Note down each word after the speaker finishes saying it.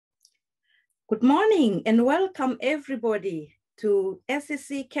Good morning and welcome everybody to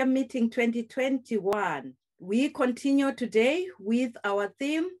SEC Camp Meeting 2021. We continue today with our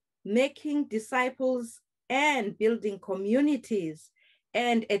theme, Making Disciples and Building Communities.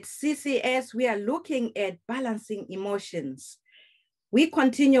 And at CCS, we are looking at balancing emotions. We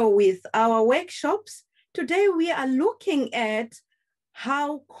continue with our workshops. Today, we are looking at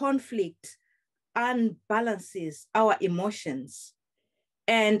how conflict unbalances our emotions.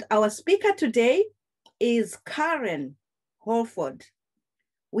 And our speaker today is Karen Holford.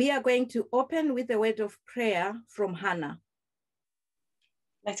 We are going to open with a word of prayer from Hannah.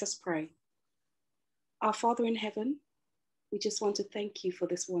 Let us pray. Our Father in heaven, we just want to thank you for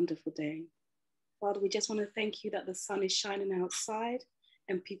this wonderful day. Father, we just want to thank you that the sun is shining outside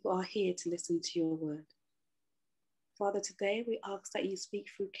and people are here to listen to your word. Father, today we ask that you speak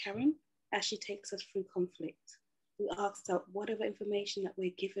through Karen as she takes us through conflict. We ask that whatever information that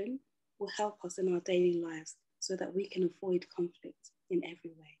we're given will help us in our daily lives so that we can avoid conflict in every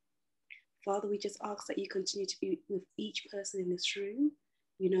way. Father, we just ask that you continue to be with each person in this room.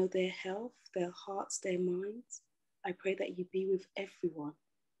 You know their health, their hearts, their minds. I pray that you be with everyone.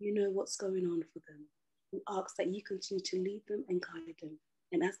 You know what's going on for them. We ask that you continue to lead them and guide them.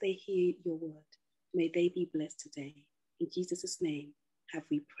 And as they hear your word, may they be blessed today. In Jesus' name have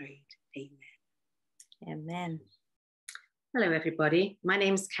we prayed. Amen. Amen. Hello, everybody. My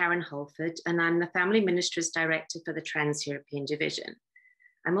name is Karen Holford, and I'm the Family Ministries Director for the Trans-European Division.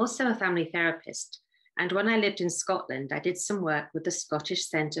 I'm also a family therapist, and when I lived in Scotland, I did some work with the Scottish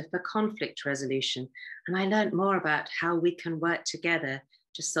Centre for Conflict Resolution, and I learned more about how we can work together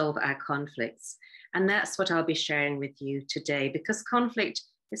to solve our conflicts. And that's what I'll be sharing with you today, because conflict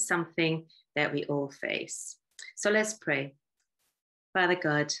is something that we all face. So let's pray. Father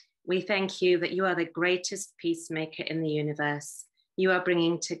God, we thank you that you are the greatest peacemaker in the universe. You are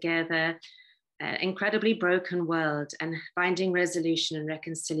bringing together an incredibly broken world and finding resolution and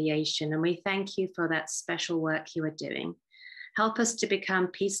reconciliation. And we thank you for that special work you are doing. Help us to become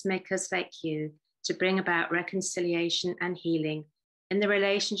peacemakers like you, to bring about reconciliation and healing in the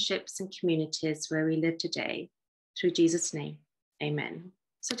relationships and communities where we live today. Through Jesus' name, amen.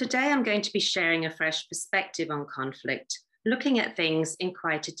 So today I'm going to be sharing a fresh perspective on conflict, looking at things in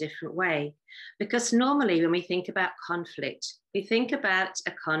quite a different way. Because normally when we think about conflict, we think about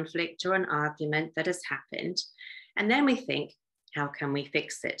a conflict or an argument that has happened, and then we think, how can we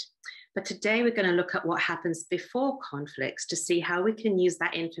fix it? But today we're going to look at what happens before conflicts to see how we can use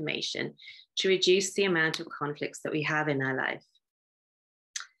that information to reduce the amount of conflicts that we have in our life.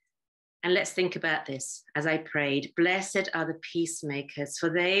 And let's think about this as I prayed. Blessed are the peacemakers, for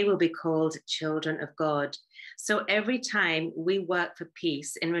they will be called children of God. So every time we work for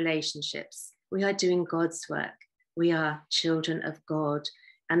peace in relationships, we are doing God's work. We are children of God.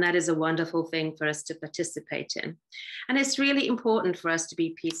 And that is a wonderful thing for us to participate in. And it's really important for us to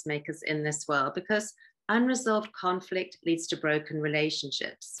be peacemakers in this world, because unresolved conflict leads to broken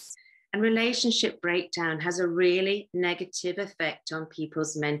relationships. And relationship breakdown has a really negative effect on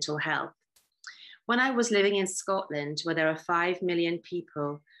people's mental health. When I was living in Scotland, where there are 5 million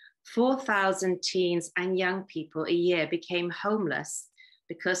people, 4,000 teens and young people a year became homeless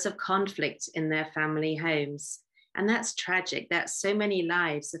because of conflict in their family homes. And that's tragic. That's so many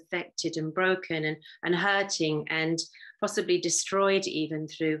lives affected and broken and hurting and possibly destroyed even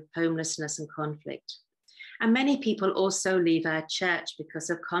through homelessness and conflict. And many people also leave our church because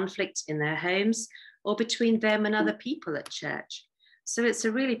of conflict in their homes or between them and other people at church. So it's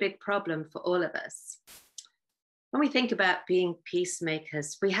a really big problem for all of us. When we think about being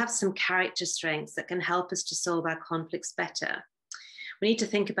peacemakers, we have some character strengths that can help us to solve our conflicts better. We need to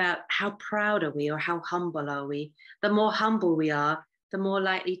think about how proud are we or how humble are we. The more humble we are, the more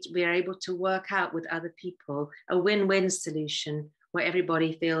likely we are able to work out with other people a win-win solution where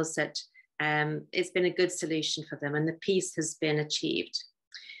everybody feels that it's been a good solution for them and the peace has been achieved.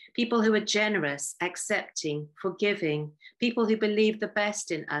 People who are generous, accepting, forgiving, people who believe the best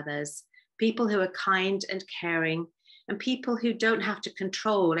in others, people who are kind and caring, and people who don't have to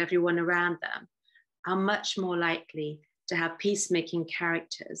control everyone around them are much more likely to have peacemaking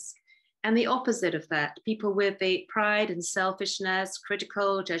characters. And the opposite of that, people with the pride and selfishness,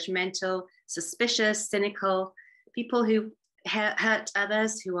 critical, judgmental, suspicious, cynical, people who hurt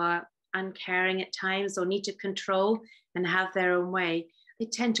others, who are uncaring at times or need to control and have their own way, they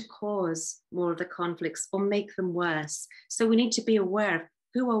tend to cause more of the conflicts or make them worse. So we need to be aware of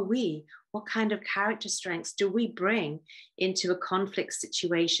who are we? What kind of character strengths do we bring into a conflict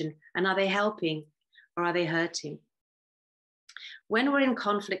situation? And are they helping or are they hurting? When we're in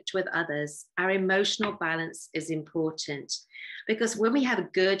conflict with others, our emotional balance is important, because when we have a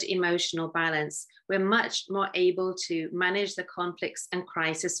good emotional balance, we're much more able to manage the conflicts and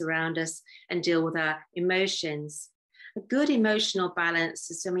crisis around us and deal with our emotions. A good emotional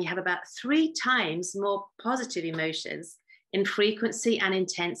balance is when we have about 3 times more positive emotions in frequency and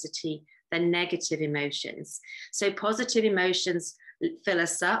intensity than negative emotions. So positive emotions fill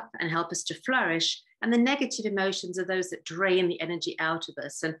us up and help us to flourish. And the negative emotions are those that drain the energy out of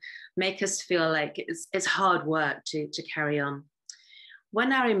us and make us feel like it's hard work to carry on.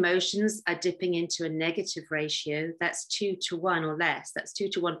 When our emotions are dipping into a negative ratio, that's 2 to 1 or less, that's 2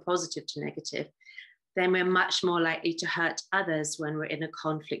 to 1 positive to negative, then we're much more likely to hurt others when we're in a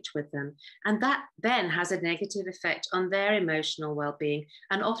conflict with them. And that then has a negative effect on their emotional well-being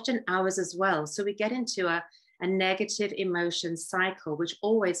and often ours as well. So we get into a negative emotion cycle, which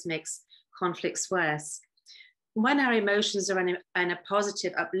always makes conflicts worse. When our emotions are in a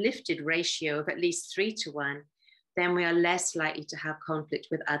positive, uplifted ratio of at least 3 to 1, then we are less likely to have conflict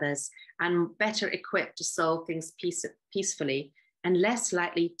with others and better equipped to solve things peacefully and less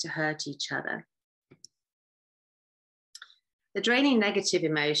likely to hurt each other. The draining negative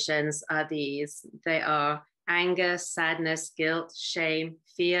emotions are these. They are anger, sadness, guilt, shame,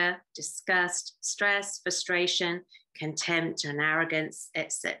 fear, disgust, stress, frustration, contempt, and arrogance,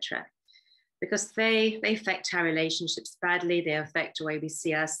 etc. Because they affect our relationships badly, they affect the way we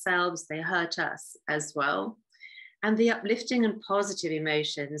see ourselves, they hurt us as well. And the uplifting and positive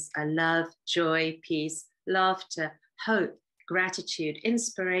emotions are love, joy, peace, laughter, hope, gratitude,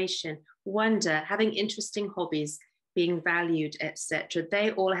 inspiration, wonder, having interesting hobbies, being valued, etc.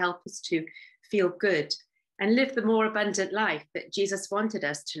 They all help us to feel good and live the more abundant life that Jesus wanted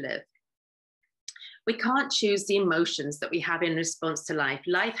us to live. We can't choose the emotions that we have in response to life.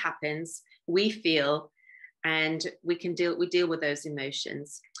 Life happens, we feel, and we deal with those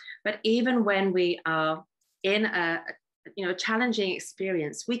emotions. But even when we are in a challenging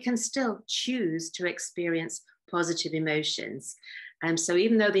experience, we can still choose to experience positive emotions. And so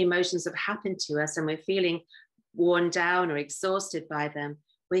even though the emotions have happened to us and we're feeling worn down or exhausted by them,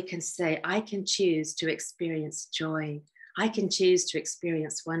 we can say, I can choose to experience joy. I can choose to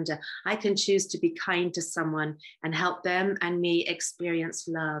experience wonder. I can choose to be kind to someone and help them and me experience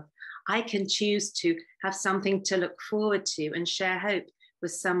love. I can choose to have something to look forward to and share hope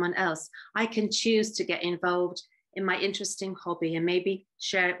with someone else. I can choose to get involved in my interesting hobby and maybe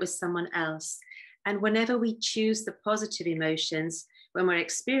share it with someone else. And whenever we choose the positive emotions, when we're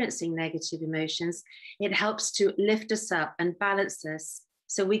experiencing negative emotions, it helps to lift us up and balance us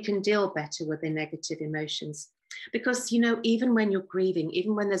so we can deal better with the negative emotions. Because, even when you're grieving,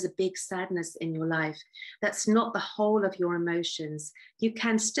 even when there's a big sadness in your life, that's not the whole of your emotions. You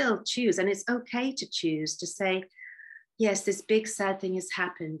can still choose, and it's okay to choose to say, yes, this big sad thing has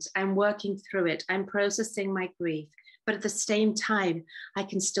happened. I'm working through it. I'm processing my grief. But at the same time, I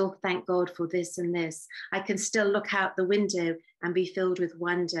can still thank God for this and this. I can still look out the window and be filled with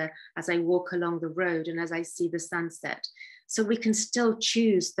wonder as I walk along the road and as I see the sunset. So we can still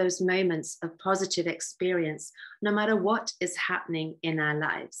choose those moments of positive experience, no matter what is happening in our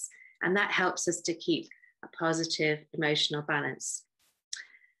lives. And that helps us to keep a positive emotional balance.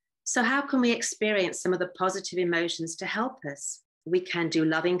 So how can we experience some of the positive emotions to help us? We can do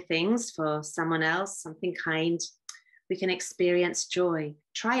loving things for someone else, something kind. We can experience joy.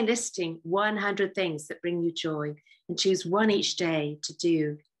 Try listing 100 things that bring you joy and choose one each day to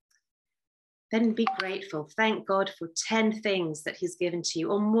do. Then be grateful. Thank God for 10 things that He's given to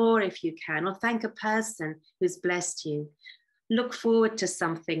you, or more if you can, or thank a person who's blessed you. Look forward to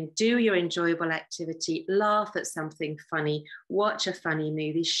something, do your enjoyable activity, laugh at something funny, watch a funny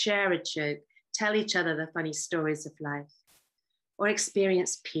movie, share a joke, tell each other the funny stories of life. Or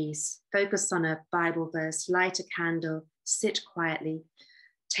experience peace. Focus on a Bible verse, light a candle, sit quietly,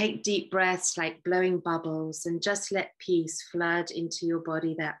 take deep breaths like blowing bubbles, and just let peace flood into your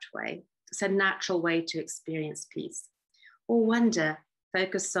body that way. It's a natural way to experience peace. Or wonder,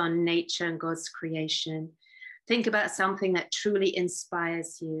 focus on nature and God's creation. Think about something that truly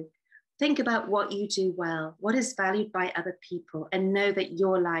inspires you. Think about what you do well, what is valued by other people, and know that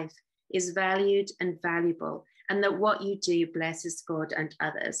your life is valued and valuable, and that what you do blesses God and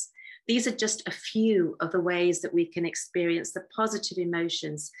others. These are just a few of the ways that we can experience the positive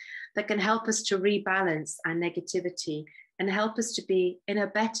emotions that can help us to rebalance our negativity and help us to be in a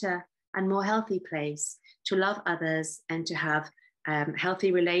better and more healthy place, to love others and to have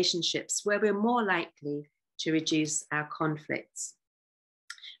healthy relationships where we're more likely to reduce our conflicts.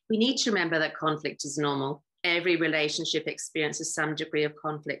 We need to remember that conflict is normal. Every relationship experiences some degree of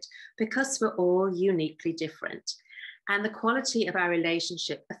conflict because we're all uniquely different. And the quality of our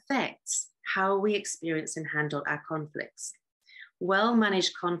relationship affects how we experience and handle our conflicts.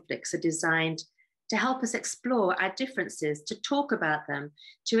 Well-managed conflicts are designed to help us explore our differences, to talk about them,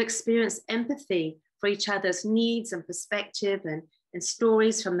 to experience empathy for each other's needs and perspective and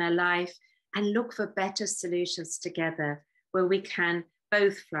stories from their life, and look for better solutions together where we can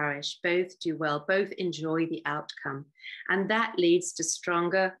both flourish, both do well, both enjoy the outcome. And that leads to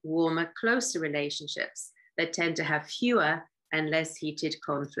stronger, warmer, closer relationships that tend to have fewer and less heated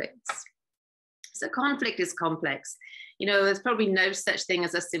conflicts. So conflict is complex. You know, there's probably no such thing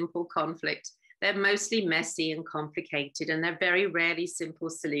as a simple conflict. They're mostly messy and complicated, and they're very rarely simple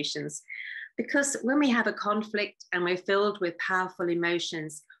solutions. Because when we have a conflict and we're filled with powerful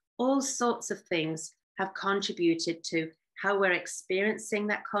emotions, all sorts of things have contributed to how we're experiencing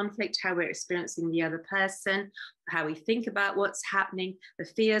that conflict, how we're experiencing the other person, how we think about what's happening, the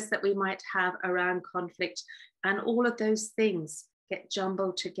fears that we might have around conflict. And all of those things get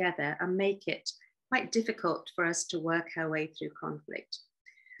jumbled together and make it quite difficult for us to work our way through conflict.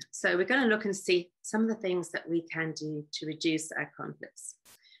 So we're going to look and see some of the things that we can do to reduce our conflicts.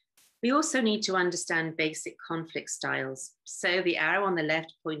 We also need to understand basic conflict styles. So the arrow on the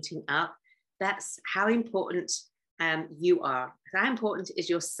left pointing up, that's how important you are. How important is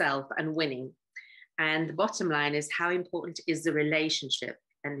yourself and winning? And the bottom line is how important is the relationship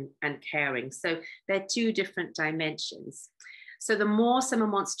and caring. So they're two different dimensions. So the more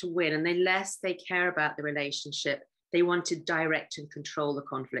someone wants to win and the less they care about the relationship, they want to direct and control the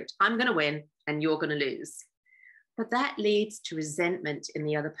conflict. I'm going to win and you're going to lose. But that leads to resentment in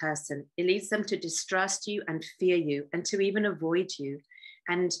the other person. It leads them to distrust you and fear you and to even avoid you.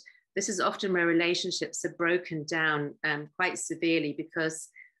 And this is often where relationships are broken down quite severely because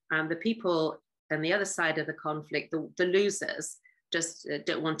the people on the other side of the conflict, the losers, just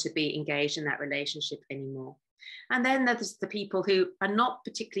don't want to be engaged in that relationship anymore. And then there's the people who are not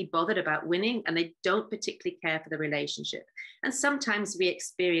particularly bothered about winning and they don't particularly care for the relationship. And sometimes we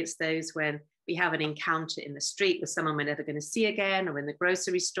experience those when we have an encounter in the street with someone we're never going to see again, or in the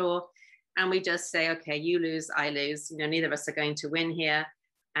grocery store. And we just say, okay, you lose, I lose, you know, neither of us are going to win here.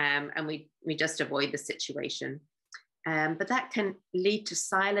 And we just avoid the situation. But that can lead to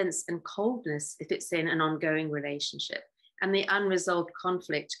silence and coldness if it's in an ongoing relationship. And the unresolved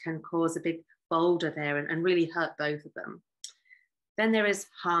conflict can cause a big boulder there and really hurt both of them. Then there is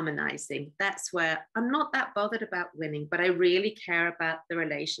harmonizing. That's where I'm not that bothered about winning, but I really care about the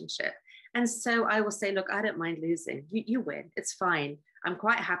relationship. And so I will say, look, I don't mind losing. You win. It's fine. I'm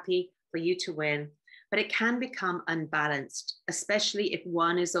quite happy for you to win. But it can become unbalanced, especially if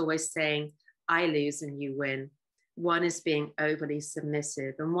one is always saying, I lose and you win. One is being overly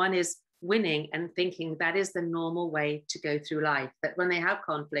submissive and one is winning and thinking that is the normal way to go through life, that when they have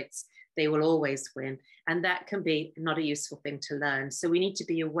conflicts, they will always win. And that can be not a useful thing to learn. So we need to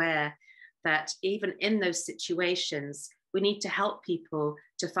be aware that even in those situations, we need to help people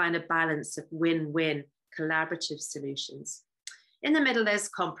to find a balance of win-win collaborative solutions. In the middle, there's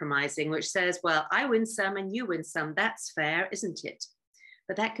compromising, which says, well, I win some and you win some. That's fair, isn't it?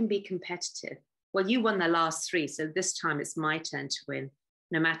 But that can be competitive. Well, you won the last three, so this time it's my turn to win,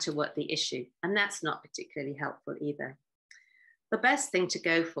 no matter what the issue. And that's not particularly helpful either. The best thing to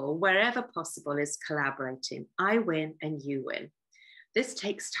go for, wherever possible, is collaborating. I win and you win. This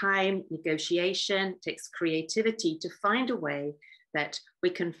takes time, negotiation, takes creativity to find a way that we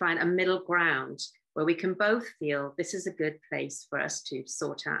can find a middle ground where we can both feel this is a good place for us to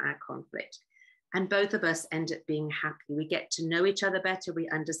sort out our conflict. And both of us end up being happy. We get to know each other better, we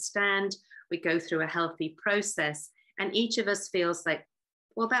understand, we go through a healthy process, and each of us feels like,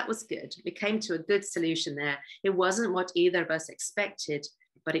 well, that was good. We came to a good solution there. It wasn't what either of us expected,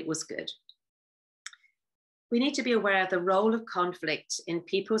 but it was good. We need to be aware of the role of conflict in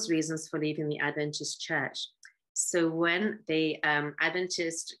people's reasons for leaving the Adventist church. So when the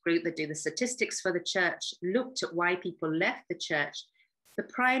Adventist group that do the statistics for the church looked at why people left the church, the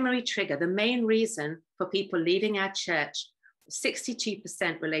primary trigger, the main reason for people leaving our church,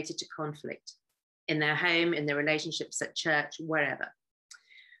 62% related to conflict in their home, in their relationships at church, wherever.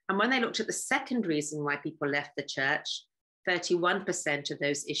 And when they looked at the second reason why people left the church, 31% of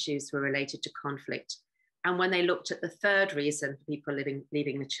those issues were related to conflict. And when they looked at the third reason for people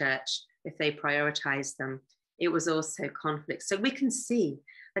leaving the church, if they prioritized them, it was also conflict. So we can see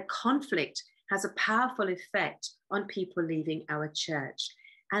that conflict has a powerful effect on people leaving our church.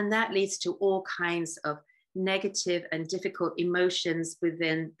 And that leads to all kinds of negative and difficult emotions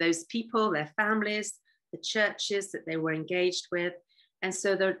within those people, their families, the churches that they were engaged with. And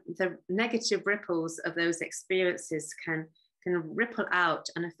so the negative ripples of those experiences can ripple out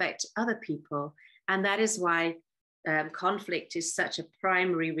and affect other people. And that is why conflict is such a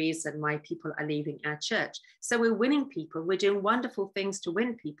primary reason why people are leaving our church. So we're winning people, we're doing wonderful things to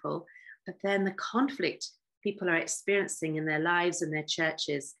win people, but then the conflict people are experiencing in their lives and their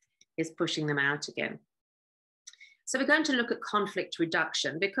churches is pushing them out again. So we're going to look at conflict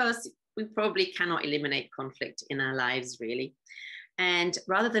reduction, because we probably cannot eliminate conflict in our lives, really. And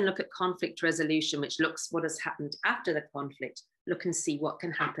rather than look at conflict resolution, which looks what has happened after the conflict, look and see what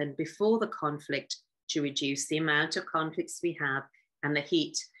can happen before the conflict to reduce the amount of conflicts we have and the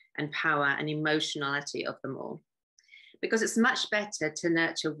heat and power and emotionality of them all. Because it's much better to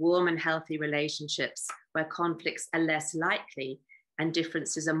nurture warm and healthy relationships where conflicts are less likely and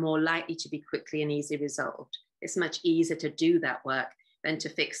differences are more likely to be quickly and easily resolved. It's much easier to do that work than to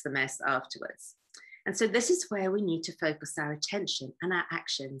fix the mess afterwards. And so this is where we need to focus our attention and our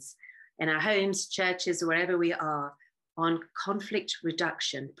actions in our homes, churches, wherever we are, on conflict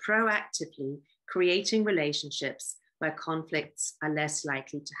reduction, proactively creating relationships where conflicts are less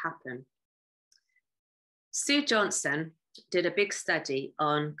likely to happen. Sue Johnson did a big study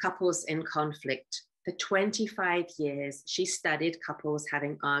on couples in conflict. For 25 years, she studied couples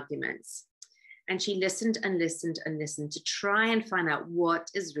having arguments. And she listened and listened and listened to try and find out what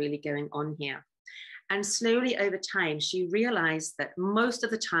is really going on here. And slowly over time, she realized that most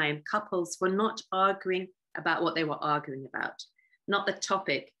of the time, couples were not arguing about what they were arguing about, not the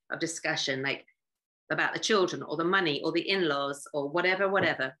topic of discussion, like about the children or the money or the in-laws or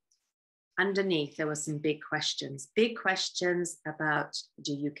whatever. Underneath, there were some big questions about,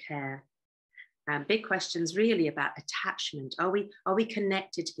 do you care? Big questions really about attachment. Are we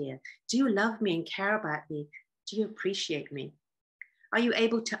connected here? Do you love me and care about me? Do you appreciate me? Are you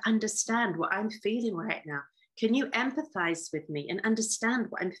able to understand what I'm feeling right now? Can you empathize with me and understand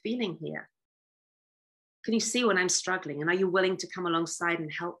what I'm feeling here? Can you see when I'm struggling? And are you willing to come alongside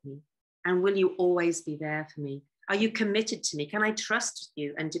and help me? And will you always be there for me? Are you committed to me? Can I trust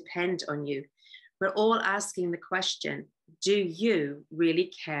you and depend on you? We're all asking the question, do you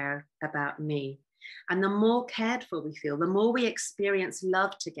really care about me? And the more cared for we feel, the more we experience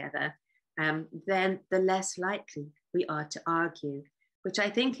love together, then the less likely we are to argue, which I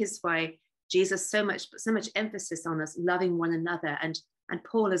think is why Jesus so much emphasis on us loving one another, and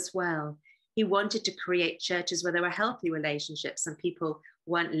Paul as well. He wanted to create churches where there were healthy relationships and people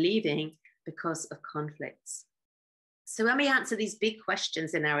weren't leaving because of conflicts. So when we answer these big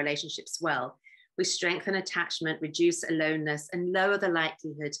questions in our relationships well, we strengthen attachment, reduce aloneness, and lower the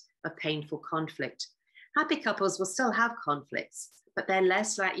likelihood of painful conflict. Happy couples will still have conflicts, but they're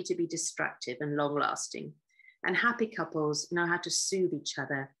less likely to be destructive and long-lasting. And happy couples know how to soothe each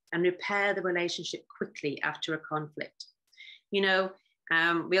other and repair the relationship quickly after a conflict. You know,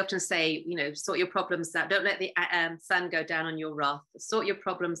 we often say, you know, sort your problems out. Don't let the sun go down on your wrath. Sort your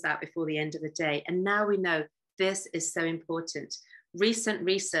problems out before the end of the day. And now we know this is so important. Recent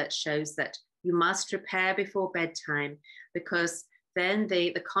research shows that you must repair before bedtime, because then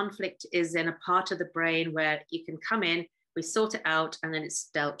the conflict is in a part of the brain where you can come in, we sort it out, and then it's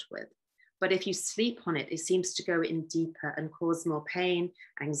dealt with. But if you sleep on it, it seems to go in deeper and cause more pain,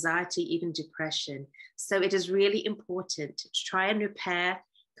 anxiety, even depression. So it is really important to try and repair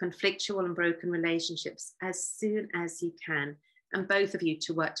conflictual and broken relationships as soon as you can, and both of you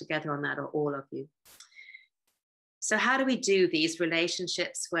to work together on that, or all of you. So how do we do these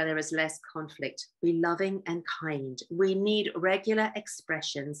relationships where there is less conflict? Be loving and kind. We need regular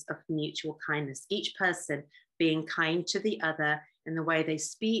expressions of mutual kindness, each person being kind to the other in the way they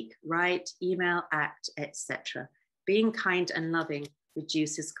speak, write, email, act, etc. Being kind and loving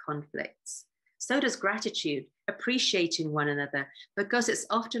reduces conflicts. So does gratitude, appreciating one another, because it's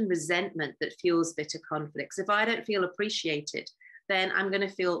often resentment that fuels bitter conflicts. If I don't feel appreciated, then I'm going to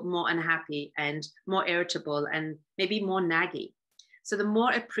feel more unhappy and more irritable and maybe more naggy. So the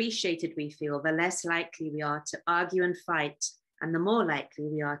more appreciated we feel, the less likely we are to argue and fight, and the more likely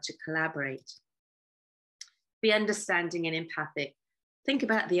we are to collaborate. Be understanding and empathic. Think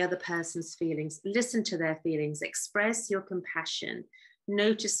about the other person's feelings, listen to their feelings, express your compassion,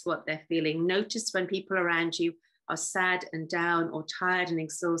 notice what they're feeling, notice when people around you are sad and down or tired and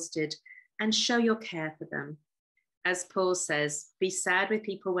exhausted, and show your care for them. As Paul says, be sad with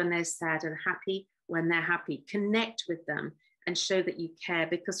people when they're sad and happy when they're happy. Connect with them and show that you care,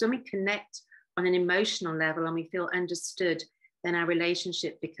 because when we connect on an emotional level and we feel understood, then our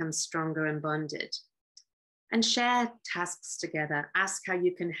relationship becomes stronger and bonded. And share tasks together. Ask how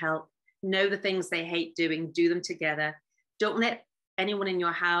you can help. Know the things they hate doing, do them together. Don't let anyone in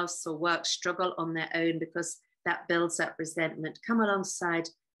your house or work struggle on their own, because that builds up resentment. Come alongside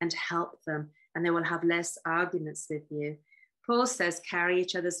and help them, and they will have less arguments with you. Paul says, carry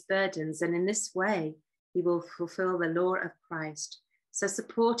each other's burdens. And in this way, you will fulfill the law of Christ. So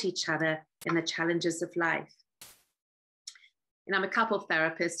support each other in the challenges of life. And I'm a couple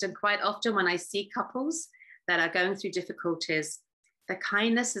therapist, and quite often when I see couples that are going through difficulties, the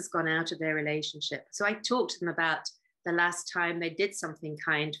kindness has gone out of their relationship. So I talk to them about the last time they did something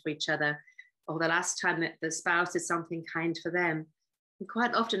kind for each other, or the last time that the spouse did something kind for them. And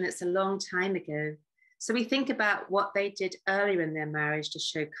quite often it's a long time ago. So we think about what they did earlier in their marriage to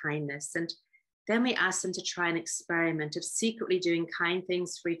show kindness. And then we ask them to try an experiment of secretly doing kind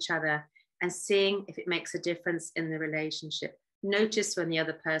things for each other and seeing if it makes a difference in the relationship. Notice when the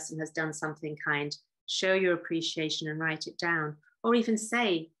other person has done something kind, show your appreciation and write it down. Or even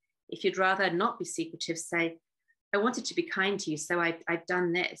say, if you'd rather not be secretive, say, I wanted to be kind to you, so I've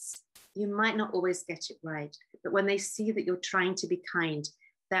done this. You might not always get it right, but when they see that you're trying to be kind,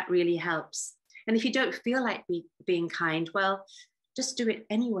 that really helps. And if you don't feel like being kind, well, just do it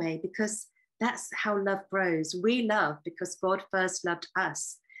anyway, because that's how love grows. We love because God first loved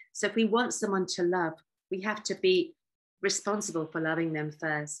us. So if we want someone to love, we have to be responsible for loving them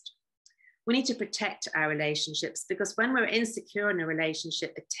first. We need to protect our relationships, because when we're insecure in a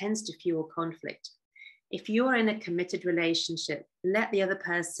relationship, it tends to fuel conflict. If you're in a committed relationship, let the other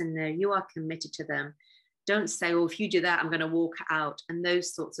person know you are committed to them. Don't say, oh, if you do that, I'm going to walk out, and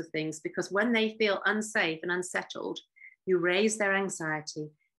those sorts of things, because when they feel unsafe and unsettled, you raise their anxiety,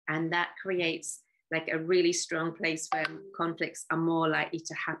 and that creates like a really strong place where conflicts are more likely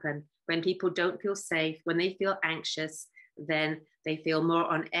to happen. When people don't feel safe, when they feel anxious, then they feel more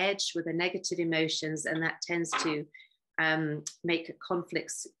on edge with the negative emotions, and that tends to make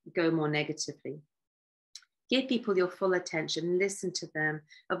conflicts go more negatively. Give people your full attention, listen to them,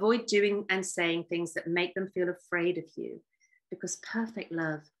 avoid doing and saying things that make them feel afraid of you, because perfect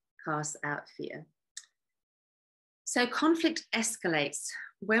love casts out fear. So conflict escalates.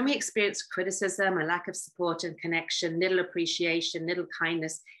 When we experience criticism, a lack of support and connection, little appreciation, little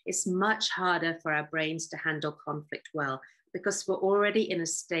kindness, it's much harder for our brains to handle conflict well, because we're already in a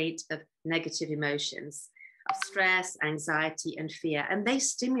state of negative emotions, of stress, anxiety, and fear. And they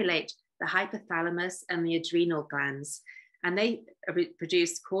stimulate the hypothalamus and the adrenal glands, and they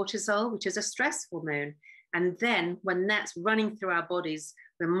produce cortisol, which is a stress hormone. And then when that's running through our bodies,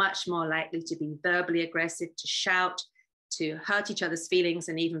 we're much more likely to be verbally aggressive, to shout, to hurt each other's feelings,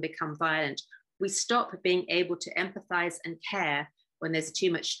 and even become violent. We stop being able to empathize and care when there's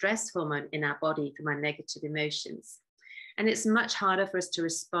too much stress hormone in our body from our negative emotions. And it's much harder for us to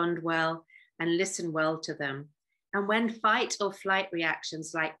respond well and listen well to them. And when fight or flight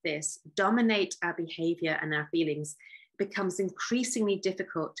reactions like this dominate our behavior and our feelings, it becomes increasingly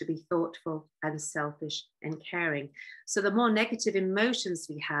difficult to be thoughtful and selfish and caring. So the more negative emotions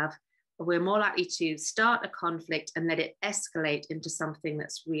we have, we're more likely to start a conflict and let it escalate into something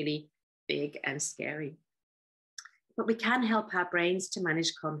that's really big and scary. But we can help our brains to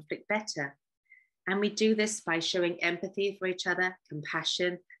manage conflict better. And we do this by showing empathy for each other,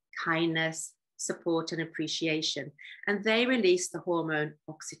 compassion, kindness, support, and appreciation. And they release the hormone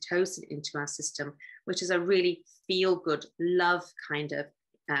oxytocin into our system, which is a really feel-good, love kind of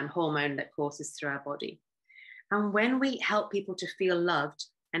hormone that courses through our body. And when we help people to feel loved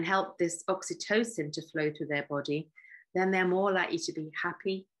and help this oxytocin to flow through their body, then they're more likely to be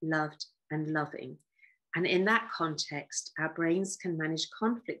happy, loved, and loving. And in that context, our brains can manage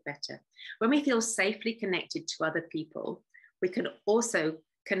conflict better. When we feel safely connected to other people, we can also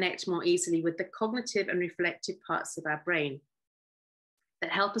connect more easily with the cognitive and reflective parts of our brain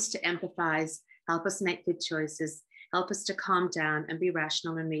that help us to empathize, help us make good choices, help us to calm down and be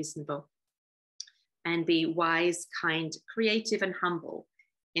rational and reasonable, and be wise, kind, creative, and humble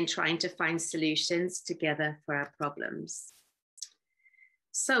in trying to find solutions together for our problems.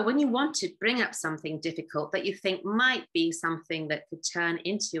 So when you want to bring up something difficult that you think might be something that could turn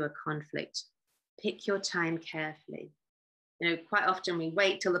into a conflict, pick your time carefully. You know, quite often we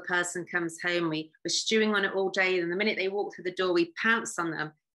wait till the person comes home, we're stewing on it all day, and the minute they walk through the door, we pounce on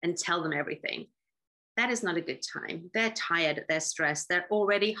them and tell them everything. That is not a good time. They're tired, they're stressed, they're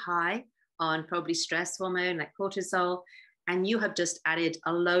already high on probably stress hormone like cortisol, and you have just added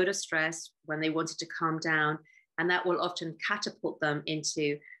a load of stress when they wanted to calm down, and that will often catapult them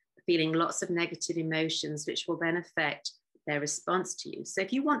into feeling lots of negative emotions, which will then affect their response to you. So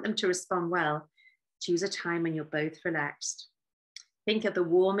if you want them to respond well, choose a time when you're both relaxed. Think of the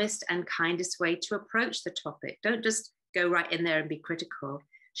warmest and kindest way to approach the topic. Don't just go right in there and be critical.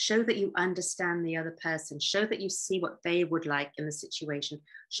 Show that you understand the other person. Show that you see what they would like in the situation.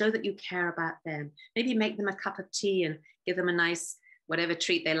 Show that you care about them. Maybe make them a cup of tea and give them a nice, whatever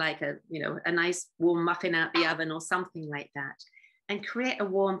treat they like, a nice warm muffin out the oven or something like that. and create a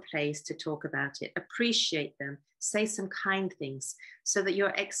warm place to talk about it. Appreciate them, say some kind things so that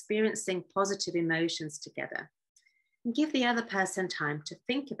you're experiencing positive emotions together. And give the other person time to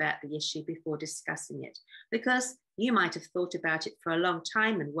think about the issue before discussing it, because you might have thought about it for a long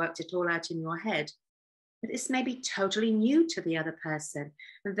time and worked it all out in your head. But this may be totally new to the other person,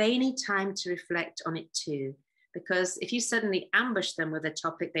 and they need time to reflect on it too. Because if you suddenly ambush them with a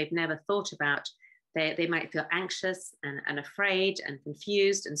topic they've never thought about, they might feel anxious and afraid and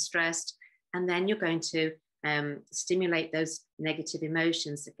confused and stressed. And then you're going to stimulate those negative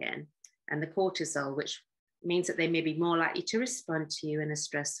emotions again, and the cortisol, which means that they may be more likely to respond to you in a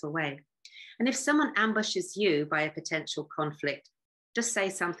stressful way. And if someone ambushes you by a potential conflict, just say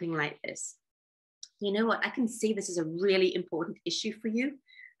something like this. You know what, I can see this is a really important issue for you,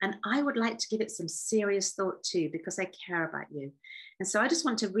 and I would like to give it some serious thought too, because I care about you. And so I just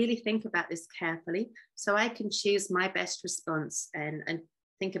want to really think about this carefully so I can choose my best response and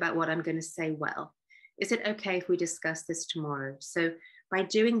think about what I'm going to say well. Is it okay if we discuss this tomorrow? So by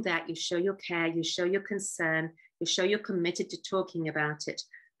doing that, you show your care, you show your concern, you show you're committed to talking about it,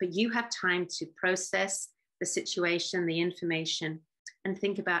 but you have time to process the situation, the information, and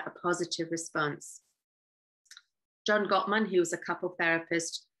think about a positive response. John Gottman, who was a couple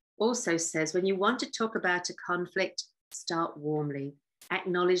therapist, also says, when you want to talk about a conflict, start warmly.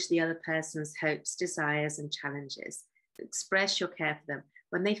 Acknowledge the other person's hopes, desires, and challenges. Express your care for them.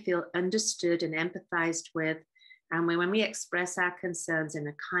 When they feel understood and empathized with, and when we express our concerns in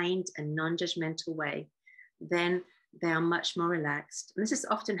a kind and non-judgmental way, then they are much more relaxed. And this is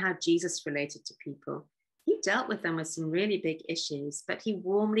often how Jesus related to people. He dealt with them with some really big issues, but he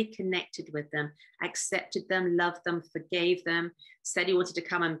warmly connected with them, accepted them, loved them, forgave them, said he wanted to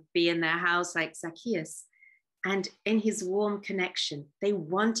come and be in their house like Zacchaeus. And in his warm connection, they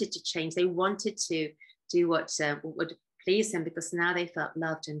wanted to change. They wanted to do what would please him, because now they felt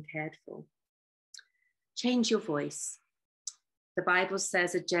loved and cared for. Change your voice. The Bible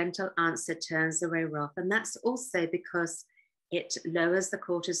says a gentle answer turns away wrath. And that's also because it lowers the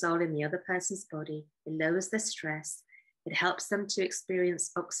cortisol in the other person's body. It lowers the stress. It helps them to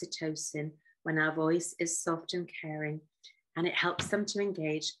experience oxytocin when our voice is soft and caring. And it helps them to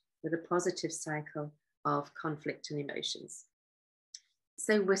engage with a positive cycle of conflict and emotions.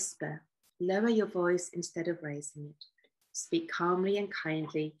 So whisper, lower your voice instead of raising it. Speak calmly and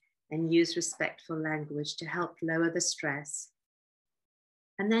kindly, and use respectful language to help lower the stress.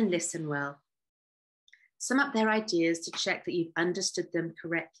 And then listen well. Sum up their ideas to check that you've understood them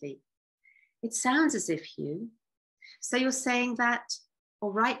correctly. It sounds as if you. So you're saying that,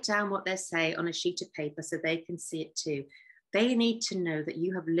 or write down what they say on a sheet of paper so they can see it too. They need to know that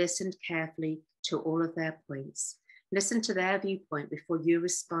you have listened carefully to all of their points. Listen to their viewpoint before you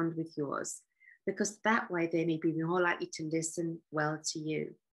respond with yours, because that way they may be more likely to listen well to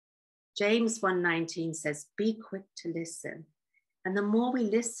you. James 1:19 says, be quick to listen. And the more we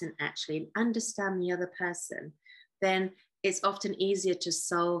listen actually and understand the other person, then it's often easier to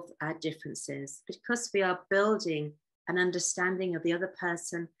solve our differences, because we are building an understanding of the other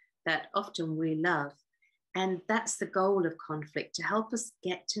person that often we love. And that's the goal of conflict, to help us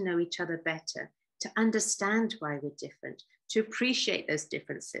get to know each other better, to understand why we're different, to appreciate those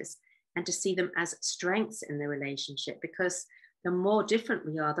differences, and to see them as strengths in the relationship, because the more different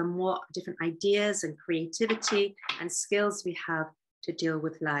we are, the more different ideas and creativity and skills we have to deal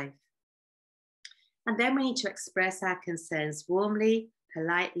with life. And then we need to express our concerns warmly,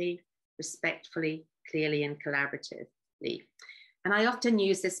 politely, respectfully, clearly, and collaboratively. And I often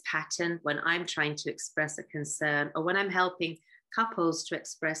use this pattern when I'm trying to express a concern, or when I'm helping couples to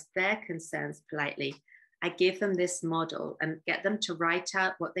express their concerns politely. I give them this model and get them to write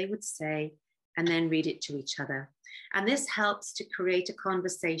out what they would say and then read it to each other. And this helps to create a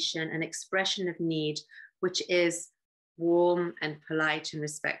conversation, an expression of need, which is warm and polite and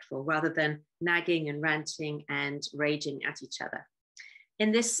respectful, rather than nagging and ranting and raging at each other.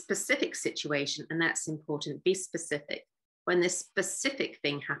 In this specific situation, and that's important, be specific. When this specific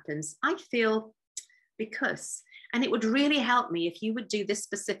thing happens, I feel because, and it would really help me if you would do this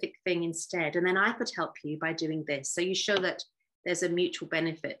specific thing instead, and then I could help you by doing this. So you show that there's a mutual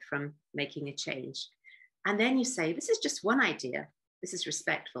benefit from making a change. And then you say, this is just one idea. This is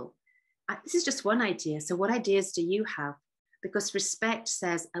respectful. This is just one idea. So what ideas do you have? Because respect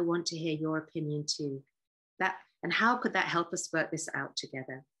says, I want to hear your opinion too. And how could that help us work this out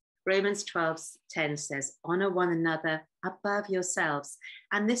together? Romans 12:10 says, honor one another above yourselves.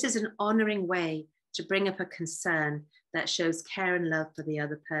 And this is an honoring way to bring up a concern that shows care and love for the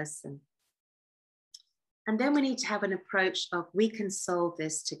other person. And then we need to have an approach of, we can solve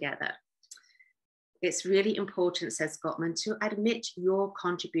this together. It's really important, says Gottman, to admit your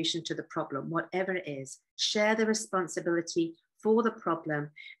contribution to the problem, whatever it is. Share the responsibility for the problem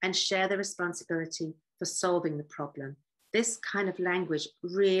and share the responsibility for solving the problem. This kind of language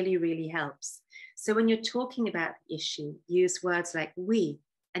really, really helps. So when you're talking about the issue, use words like we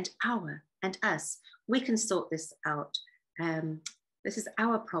and our and us. We can sort this out. This is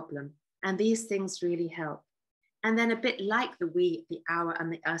our problem. And these things really help. And then a bit like the we, the our,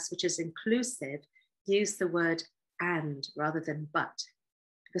 and the us, which is inclusive, use the word and rather than but,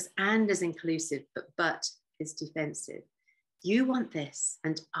 because and is inclusive, but is defensive. You want this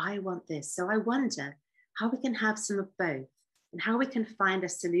and I want this. So I wonder how we can have some of both and how we can find a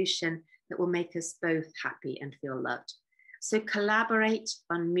solution that will make us both happy and feel loved. So collaborate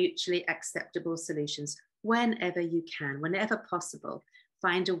on mutually acceptable solutions whenever you can, whenever possible.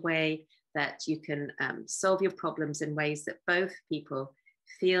 Find a way that you can solve your problems in ways that both people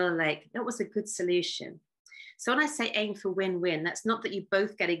feel like that was a good solution. So when I say aim for win-win, that's not that you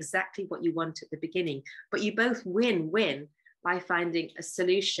both get exactly what you want at the beginning, but you both win-win by finding a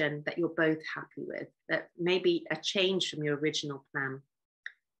solution that you're both happy with, that may be a change from your original plan.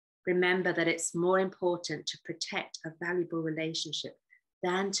 Remember that it's more important to protect a valuable relationship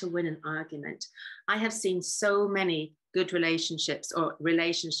than to win an argument. I have seen so many good relationships or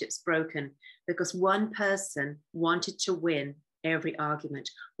relationships broken because one person wanted to win every argument.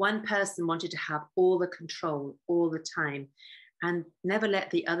 One person wanted to have all the control all the time and never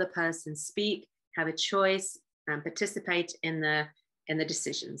let the other person speak, have a choice, and participate in the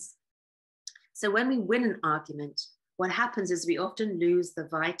decisions. So when we win an argument, what happens is we often lose the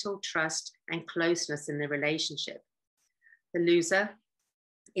vital trust and closeness in the relationship. The loser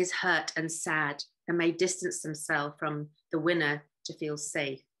is hurt and sad and may distance themselves from the winner to feel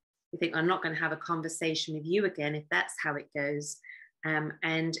safe. You think, I'm not going to have a conversation with you again if that's how it goes.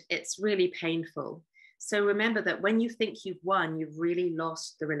 And it's really painful. So remember that when you think you've won, you've really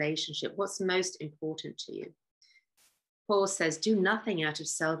lost the relationship. What's most important to you? Paul says, do nothing out of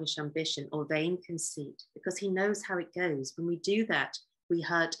selfish ambition or vain conceit, because he knows how it goes. When we do that, we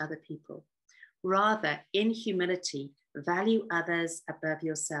hurt other people. Rather, in humility, value others above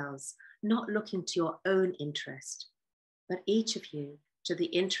yourselves, not looking to your own interest, but each of you to the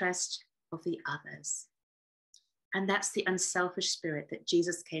interest of the others. And that's the unselfish spirit that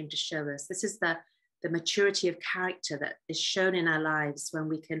Jesus came to show us. This is the maturity of character that is shown in our lives when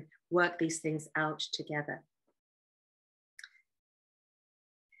we can work these things out together.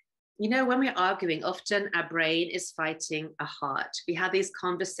 You know, when we're arguing, often our brain is fighting a heart. We have these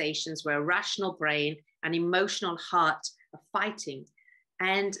conversations where a rational brain and emotional heart are fighting,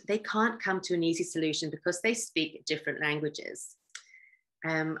 and they can't come to an easy solution because they speak different languages.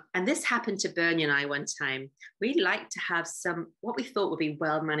 And this happened to Bernie and I one time. We liked to have some, what we thought would be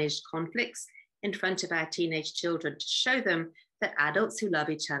well-managed conflicts in front of our teenage children to show them that adults who love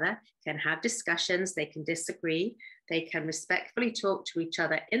each other can have discussions, they can disagree, they can respectfully talk to each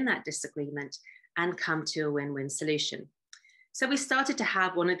other in that disagreement and come to a win-win solution. So we started to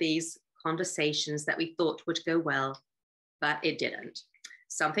have one of these conversations that we thought would go well, but it didn't.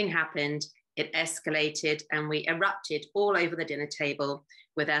 Something happened, it escalated, and we erupted all over the dinner table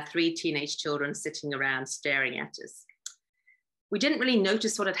with our 3 teenage children sitting around staring at us. We didn't really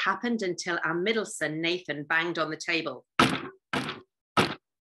notice what had happened until our middle son, Nathan, banged on the table.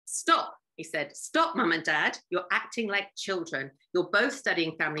 Stop, he said. Stop, Mum and Dad. You're acting like children. You're both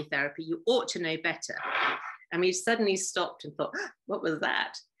studying family therapy. You ought to know better. And we suddenly stopped and thought, what was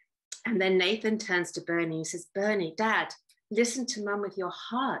that? And then Nathan turns to Bernie and says, Bernie, Dad, listen to Mum with your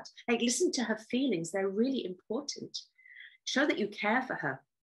heart. Like, listen to her feelings. They're really important. Show that you care for her.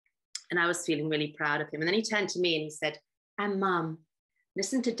 And I was feeling really proud of him. And then he turned to me and he said, and Mum,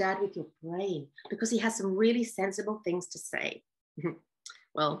 listen to Dad with your brain, because he has some really sensible things to say.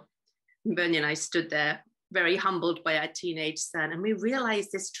 Well, Bernie and I stood there very humbled by our teenage son, and we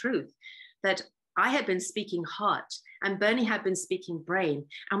realized this truth, that I had been speaking heart and Bernie had been speaking brain,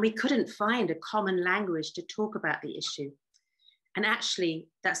 and we couldn't find a common language to talk about the issue. And actually,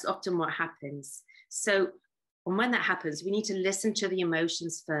 that's often what happens. So when that happens, we need to listen to the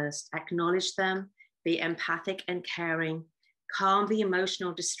emotions first, acknowledge them, be empathic and caring, calm the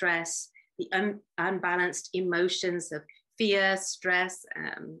emotional distress, the unbalanced emotions of fear, stress,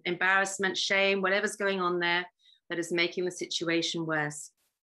 embarrassment, shame, whatever's going on there that is making the situation worse.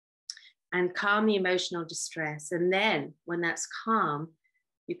 And calm the emotional distress. And then when that's calm,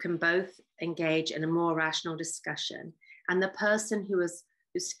 you can both engage in a more rational discussion. And the person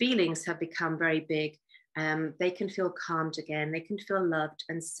whose feelings have become very big, they can feel calmed again. They can feel loved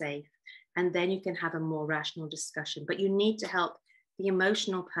and safe. And then you can have a more rational discussion. But you need to help the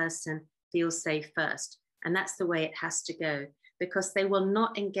emotional person feel safe first. And that's the way it has to go, because they will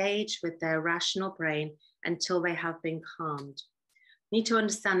not engage with their rational brain until they have been calmed. You need to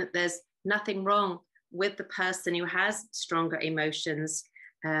understand that there's nothing wrong with the person who has stronger emotions.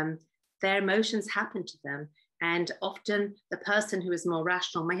 Their emotions happen to them. And often the person who is more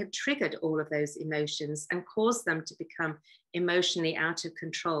rational may have triggered all of those emotions and caused them to become emotionally out of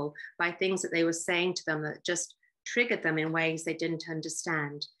control by things that they were saying to them that just triggered them in ways they didn't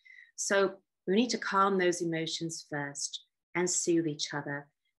understand. So we need to calm those emotions first and soothe each other,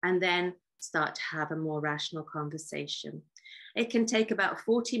 and then start to have a more rational conversation. It can take about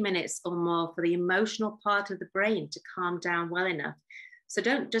 40 minutes or more for the emotional part of the brain to calm down well enough. So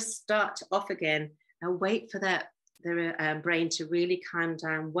don't just start off again and wait for the brain to really calm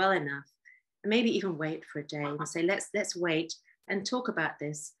down well enough, and maybe even wait for a day and say, let's wait and talk about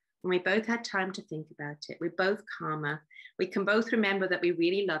this. When we both had time to think about it, we're both calmer. We can both remember that we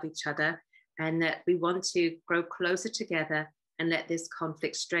really love each other and that we want to grow closer together and let this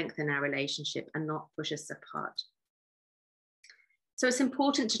conflict strengthen our relationship and not push us apart. So it's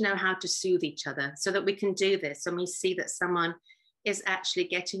important to know how to soothe each other so that we can do this when we see that someone is actually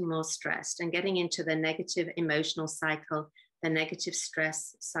getting more stressed and getting into the negative emotional cycle, the negative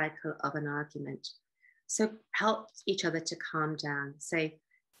stress cycle of an argument. So help each other to calm down. Say,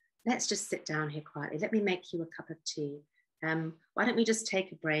 let's just sit down here quietly. Let me make you a cup of tea. Why don't we just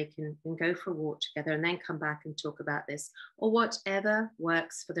take a break and go for a walk together and then come back and talk about this, or whatever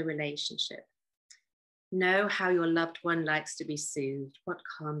works for the relationship. Know how your loved one likes to be soothed, what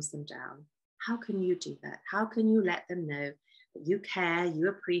calms them down. How can you do that? How can you let them know that you care, you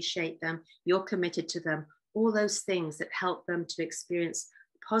appreciate them, you're committed to them, all those things that help them to experience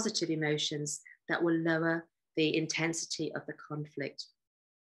positive emotions that will lower the intensity of the conflict.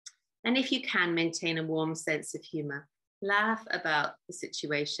 And if you can, maintain a warm sense of humor. Laugh about the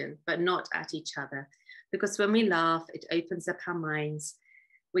situation, but not at each other. Because when we laugh, it opens up our minds.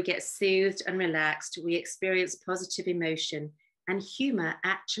 We get soothed and relaxed. We experience positive emotion. And humor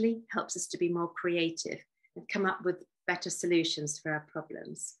actually helps us to be more creative and come up with better solutions for our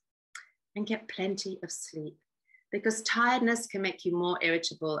problems. And get plenty of sleep. Because tiredness can make you more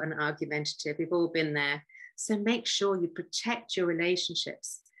irritable and argumentative. We've all been there. So make sure you protect your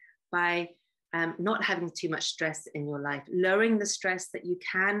relationships by not having too much stress in your life, lowering the stress that you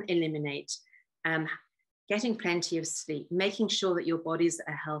can eliminate, getting plenty of sleep, making sure that your bodies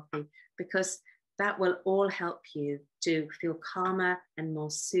are healthy, because that will all help you to feel calmer and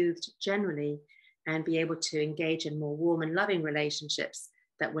more soothed generally and be able to engage in more warm and loving relationships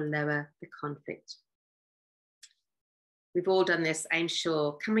that will lower the conflict. We've all done this, I'm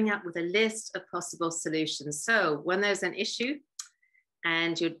sure, coming up with a list of possible solutions. So when there's an issue,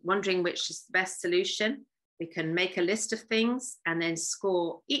 and you're wondering which is the best solution, we can make a list of things and then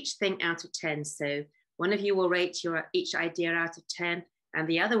score each thing out of 10. So one of you will rate each idea out of 10, and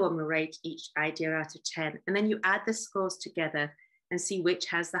the other one will rate each idea out of 10. And then you add the scores together and see which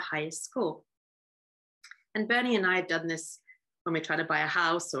has the highest score. And Bernie and I have done this when we're trying to buy a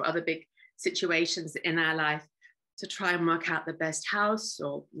house or other big situations in our life, to try and work out the best house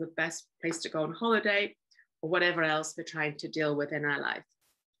or the best place to go on holiday, or whatever else we're trying to deal with in our life.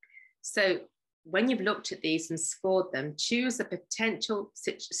 So when you've looked at these and scored them, choose a potential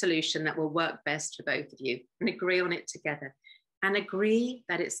solution that will work best for both of you and agree on it together, and agree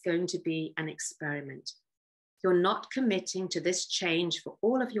that it's going to be an experiment. You're not committing to this change for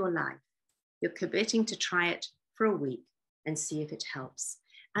all of your life. You're committing to try it for a week and see if it helps.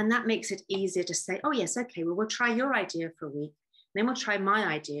 And that makes it easier to say, oh yes, okay, well, we'll try your idea for a week, then we'll try my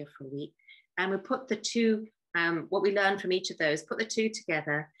idea for a week. And we'll put the two, what we learn from each of those, put the two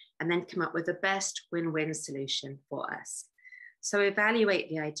together and then come up with the best win-win solution for us. So evaluate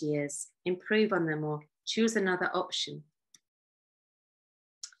the ideas, improve on them, or choose another option.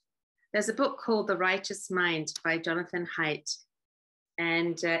 There's a book called The Righteous Mind by Jonathan Haidt.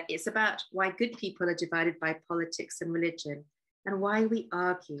 And it's about why good people are divided by politics and religion and why we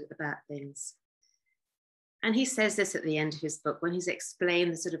argue about things. And he says this at the end of his book when he's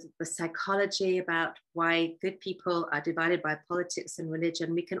explained the sort of the psychology about why good people are divided by politics and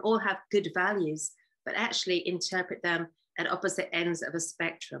religion. We can all have good values, but actually interpret them at opposite ends of a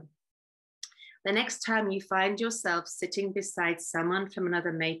spectrum. The next time you find yourself sitting beside someone from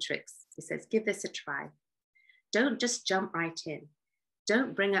another matrix, he says, give this a try. Don't just jump right in.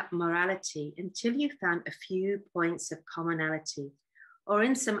 Don't bring up morality until you found a few points of commonality, or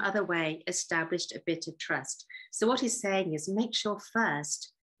in some other way established a bit of trust. So what he's saying is make sure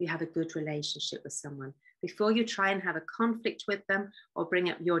first you have a good relationship with someone before you try and have a conflict with them or bring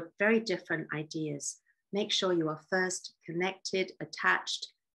up your very different ideas. Make sure you are first connected, attached,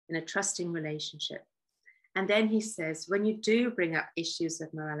 in a trusting relationship. And then he says, when you do bring up issues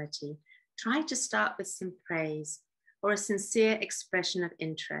of morality, try to start with some praise or a sincere expression of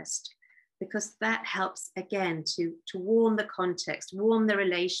interest, because that helps, again, to warm the context, warm the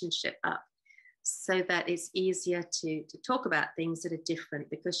relationship up, so that it's easier to talk about things that are different,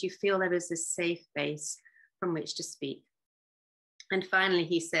 because you feel there is a safe base from which to speak. And finally,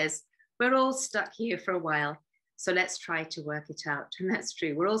 he says, we're all stuck here for a while, so let's try to work it out. And that's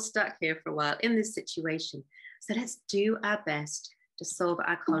true. We're all stuck here for a while in this situation. So let's do our best to solve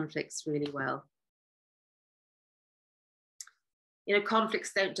our conflicts really well. You know,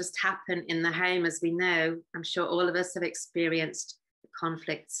 conflicts don't just happen in the home, as we know. I'm sure all of us have experienced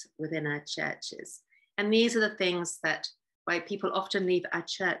conflicts within our churches. And these are the things that why people often leave our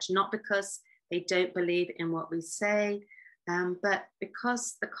church, not because they don't believe in what we say, but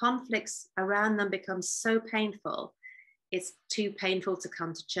because the conflicts around them become so painful. It's too painful to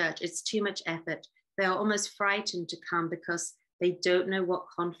come to church. It's too much effort. They are almost frightened to come because they don't know what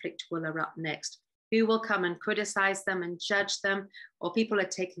conflict will erupt next. Who will come and criticize them and judge them, or people are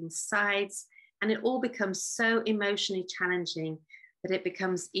taking sides. And it all becomes so emotionally challenging that it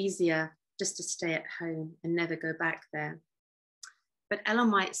becomes easier just to stay at home and never go back there. But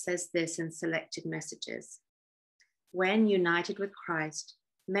Ellen White says this in Selected Messages. When united with Christ,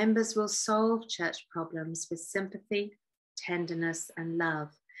 members will solve church problems with sympathy, tenderness, and love.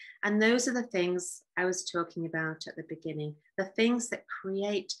 And those are the things I was talking about at the beginning, the things that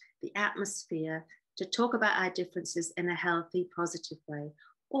create the atmosphere to talk about our differences in a healthy, positive way,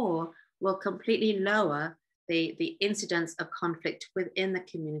 or will completely lower the incidence of conflict within the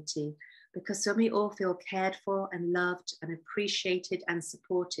community. Because when we all feel cared for and loved and appreciated and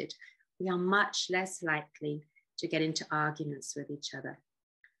supported, we are much less likely to get into arguments with each other.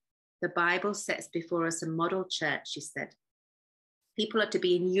 The Bible sets before us a model church, she said. People are to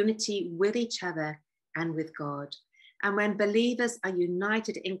be in unity with each other and with God. And when believers are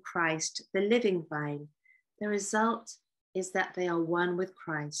united in Christ, the living vine, the result is that they are one with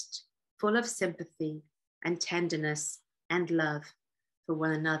Christ, full of sympathy and tenderness and love for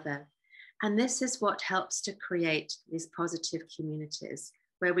one another. And this is what helps to create these positive communities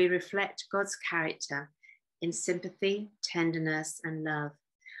where we reflect God's character in sympathy, tenderness, and love.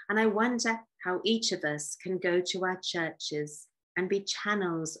 And I wonder how each of us can go to our churches and be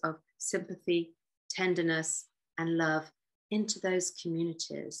channels of sympathy, tenderness, and love into those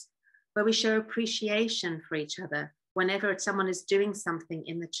communities where we show appreciation for each other whenever someone is doing something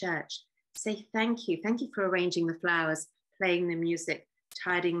in the church. Say thank you. Thank you for arranging the flowers, playing the music,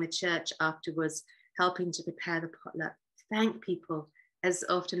 tidying the church afterwards, helping to prepare the potluck. Thank people as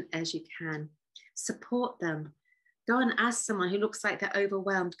often as you can. Support them. Go and ask someone who looks like they're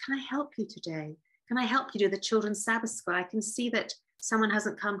overwhelmed, can I help you today? Can I help you do the children's Sabbath school? I can see that someone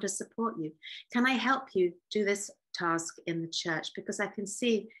hasn't come to support you. Can I help you do this task in the church? Because I can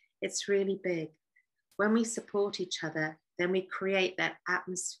see it's really big. When we support each other, then we create that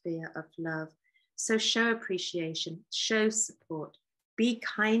atmosphere of love. So show appreciation, show support, be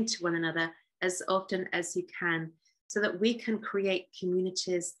kind to one another as often as you can, so that we can create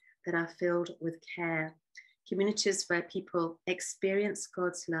communities that are filled with care, communities where people experience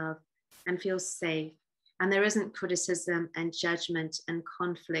God's love and feel safe, and there isn't criticism and judgment and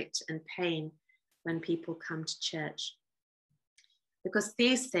conflict and pain when people come to church. Because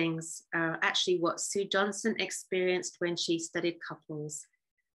these things are actually what Sue Johnson experienced when she studied couples,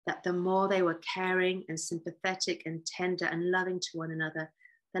 that the more they were caring and sympathetic and tender and loving to one another,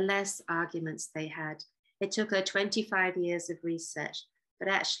 the less arguments they had. It took her 25 years of research, but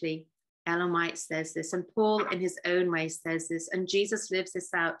actually Ellen White says this, and Paul in his own way says this, and Jesus lives this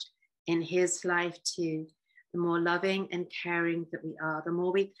out in his life too. The more loving and caring that we are, the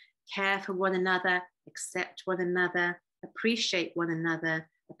more we care for one another, accept one another, appreciate one another,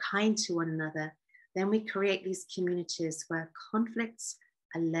 are kind to one another, then we create these communities where conflicts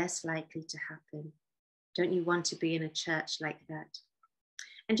are less likely to happen. Don't you want to be in a church like that?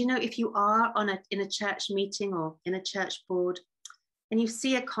 And you know, if you are in a church meeting or in a church board and you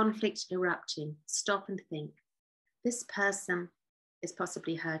see a conflict erupting, stop and think, this person is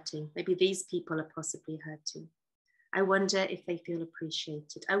possibly hurting. Maybe these people are possibly hurting. I wonder if they feel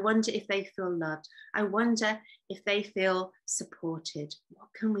appreciated. I wonder if they feel loved. I wonder if they feel supported. What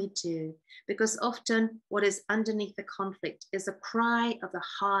can we do? Because often what is underneath the conflict is a cry of the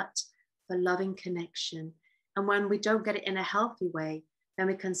heart for loving connection. And when we don't get it in a healthy way, then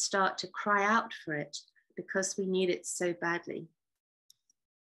we can start to cry out for it because we need it so badly.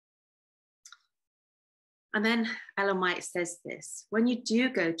 And then Ellen White says this, when you do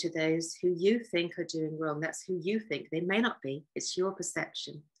go to those who you think are doing wrong, that's who you think, they may not be, it's your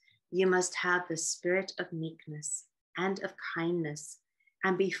perception. You must have the spirit of meekness and of kindness,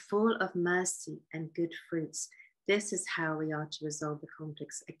 and be full of mercy and good fruits. This is how we are to resolve the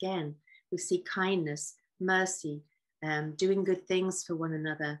conflicts. Again, we see kindness, mercy, doing good things for one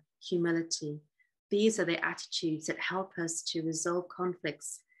another, humility. These are the attitudes that help us to resolve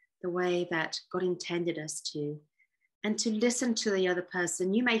conflicts the way that God intended us to, and to listen to the other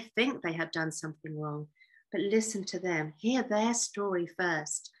person. You may think they have done something wrong, but listen to them. Hear their story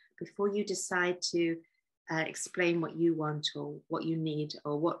first before you decide to explain what you want or what you need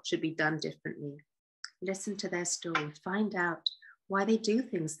or what should be done differently. Listen to their story. Find out why they do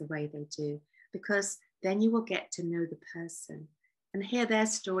things the way they do, because then you will get to know the person and hear their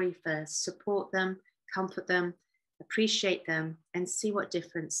story first. Support them, comfort them, appreciate them, and see what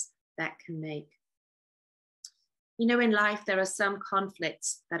difference that can make. You know, in life, there are some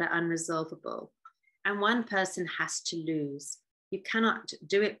conflicts that are unresolvable, and one person has to lose. You cannot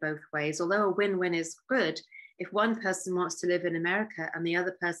do it both ways. Although a win-win is good, if one person wants to live in America and the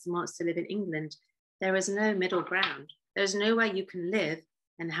other person wants to live in England, there is no middle ground. There's no way you can live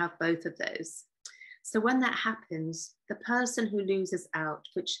and have both of those. So when that happens, the person who loses out,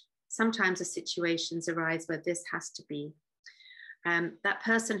 which sometimes the situations arise where this has to be, that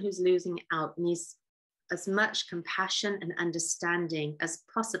person who's losing out needs as much compassion and understanding as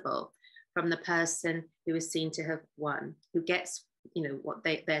possible from the person who is seen to have won, who gets, you know, what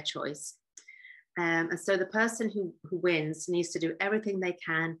their choice. And so the person who wins needs to do everything they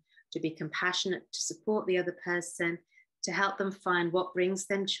can to be compassionate, to support the other person, to help them find what brings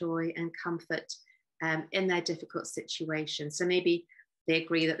them joy and comfort in their difficult situation. So maybe they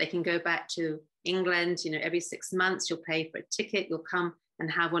agree that they can go back to England, you know, every 6 months, you'll pay for a ticket, you'll come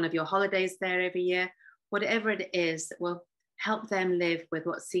and have one of your holidays there every year. Whatever it is that will help them live with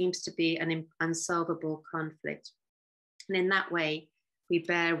what seems to be an unsolvable conflict. And in that way, we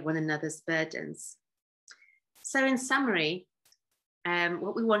bear one another's burdens. So in summary,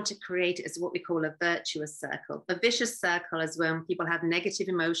 what we want to create is what we call a virtuous circle. A vicious circle is when people have negative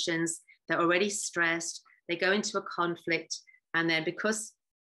emotions, they're already stressed, they go into a conflict, and then because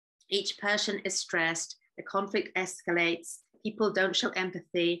each person is stressed, the conflict escalates, people don't show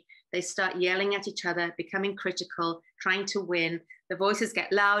empathy, they start yelling at each other, becoming critical, trying to win. The voices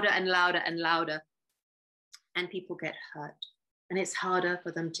get louder and louder and louder, and people get hurt. And it's harder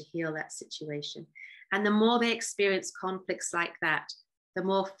for them to heal that situation. And the more they experience conflicts like that, the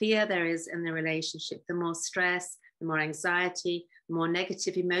more fear there is in the relationship, the more stress, the more anxiety, the more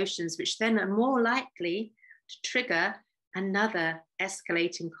negative emotions, which then are more likely to trigger another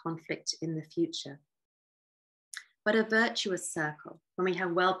escalating conflict in the future. But a virtuous circle, when we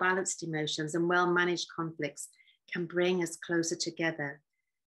have well-balanced emotions and well-managed conflicts, can bring us closer together.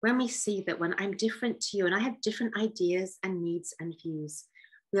 When we see that when I'm different to you and I have different ideas and needs and views,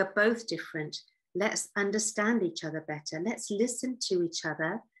 we are both different. Let's understand each other better. Let's listen to each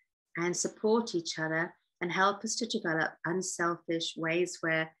other and support each other and help us to develop unselfish ways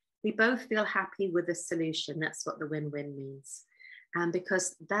where we both feel happy with the solution. That's what the win-win means.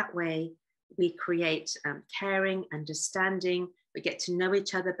 Because that way we create caring, understanding, we get to know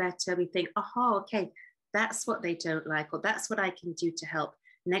each other better. We think, oh, okay, that's what they don't like, or that's what I can do to help.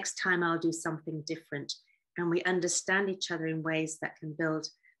 Next time I'll do something different. And we understand each other in ways that can build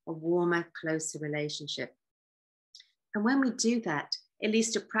a warmer, closer relationship. And when we do that, it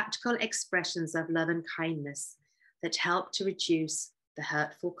leads to practical expressions of love and kindness that help to reduce the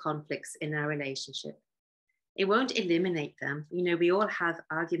hurtful conflicts in our relationship. It won't eliminate them. You know, we all have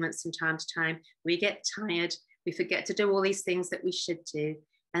arguments from time to time. We get tired. We forget to do all these things that we should do.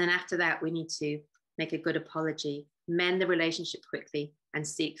 And then after that, we need to make a good apology, mend the relationship quickly, and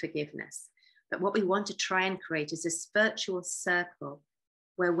seek forgiveness. But what we want to try and create is this virtuous circle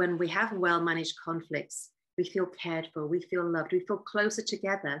where when we have well-managed conflicts, we feel cared for, we feel loved, we feel closer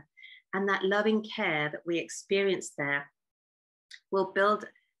together. And that loving care that we experience there will build,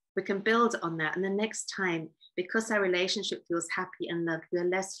 we can build on that. And the next time, because our relationship feels happy and loved, we're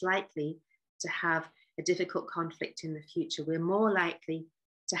less likely to have a difficult conflict in the future. We're more likely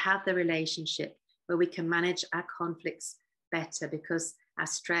to have the relationship where we can manage our conflicts better because our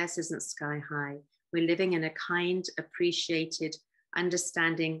stress isn't sky high. We're living in a kind, appreciated,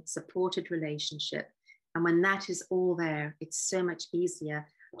 understanding, supported relationship. And when that is all there, it's so much easier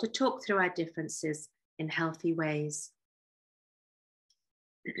to talk through our differences in healthy ways.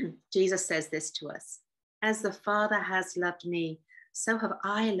 Jesus says this to us: as the Father has loved me, so have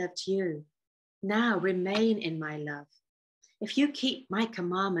I loved you. Now remain in my love. If you keep my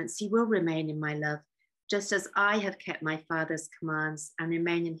commandments, you will remain in my love, just as I have kept my Father's commands and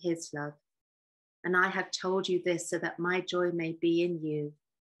remain in his love. And I have told you this so that my joy may be in you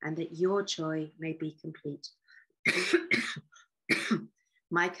and that your joy may be complete.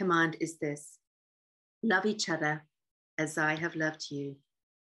 My command is this: love each other as I have loved you.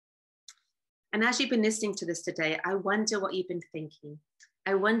 And as you've been listening to this today, I wonder what you've been thinking.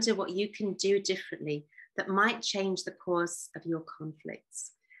 I wonder what you can do differently that might change the course of your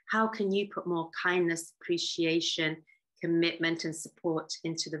conflicts. How can you put more kindness, appreciation, commitment, and support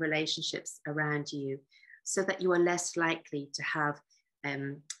into the relationships around you so that you are less likely to have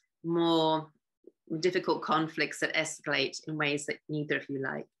more difficult conflicts that escalate in ways that neither of you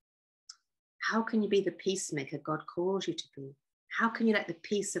like? How can you be the peacemaker God calls you to be? How can you let the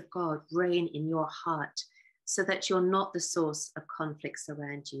peace of God reign in your heart so that you're not the source of conflicts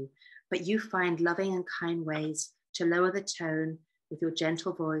around you, but you find loving and kind ways to lower the tone with your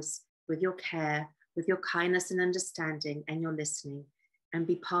gentle voice, with your care, with your kindness and understanding and your listening, and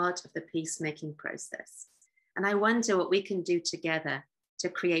be part of the peacemaking process? And I wonder what we can do together to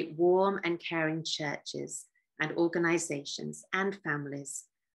create warm and caring churches and organizations and families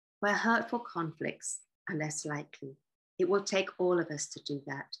where hurtful conflicts are less likely. It will take all of us to do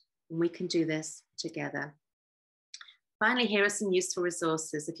that, and we can do this together. Finally, here are some useful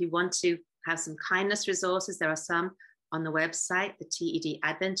resources. If you want to have some kindness resources, there are some on the website, the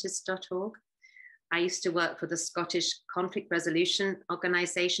tedadventist.org. I used to work for the Scottish Conflict Resolution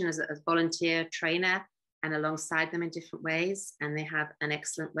Organisation as a volunteer trainer and alongside them in different ways, and they have an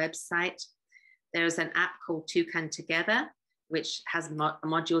excellent website. There's an app called Toucan Together, which has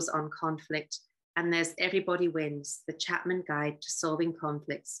modules on conflict, and there's Everybody Wins, the Chapman Guide to Solving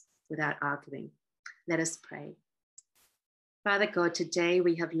Conflicts Without Arguing. Let us pray. Father God, today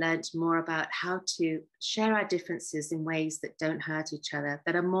we have learned more about how to share our differences in ways that don't hurt each other,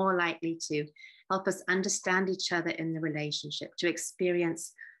 that are more likely to help us understand each other in the relationship, to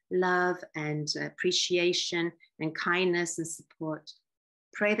experience love and appreciation and kindness and support.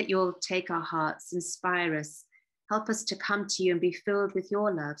 Pray that you'll take our hearts, inspire us, help us to come to you and be filled with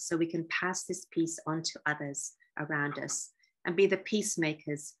your love so we can pass this peace on to others around us and be the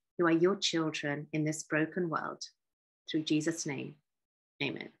peacemakers who are your children in this broken world. Through Jesus' name,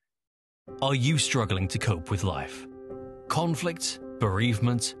 amen. Are you struggling to cope with life? Conflict,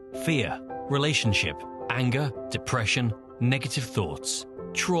 bereavement, fear, relationship, anger, depression, negative thoughts,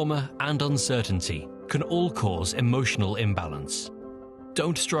 trauma, and uncertainty can all cause emotional imbalance.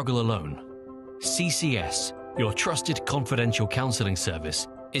 Don't struggle alone. CCS, your trusted confidential counselling service,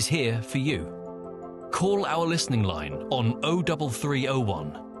 is here for you. Call our listening line on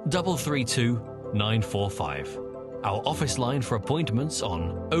 03301 332 945. Our office line for appointments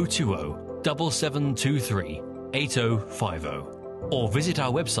on 020 7723 8050, or visit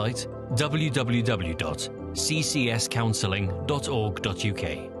our website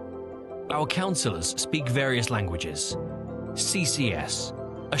www.ccscounselling.org.uk. Our counsellors speak various languages. CCS,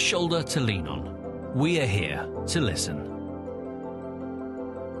 a shoulder to lean on. We are here to listen.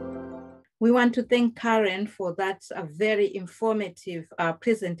 We want to thank Karen for that very informative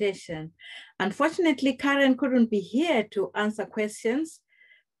presentation. Unfortunately, Karen couldn't be here to answer questions,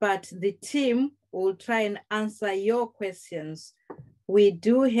 but the team will try and answer your questions. We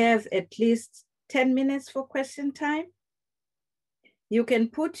do have at least 10 minutes for question time. You can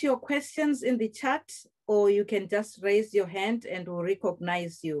put your questions in the chat, or you can just raise your hand and we'll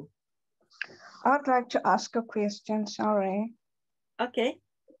recognize you. I'd like to ask a question, sorry. Okay.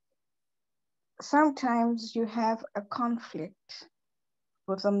 Sometimes you have a conflict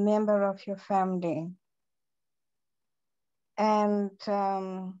with a member of your family, and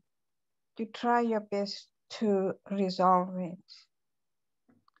you try your best to resolve it.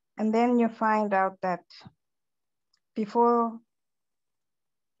 And then you find out that before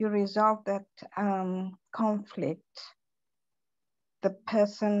you resolve that conflict, the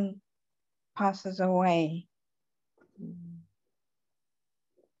person passes away.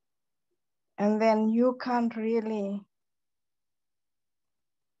 And then you can't really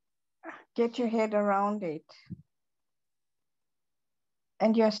get your head around it.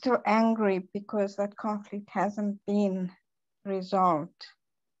 And you're still angry because that conflict hasn't been resolved.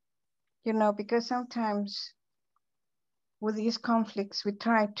 You know, because sometimes with these conflicts, we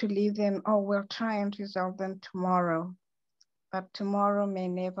try to leave them, oh, we'll try and resolve them tomorrow. But tomorrow may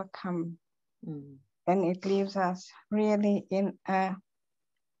never come. And it leaves us really in a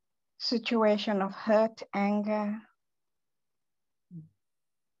situation of hurt, anger.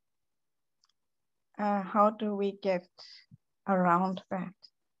 How do we get around that?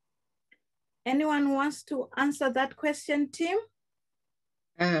 Anyone wants to answer that question, Tim?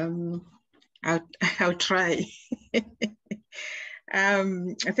 I'll try.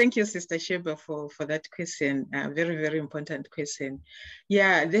 Thank you, Sister Sheba, for that question. Very, very important question.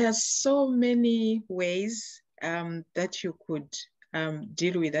 Yeah, there are so many ways that you could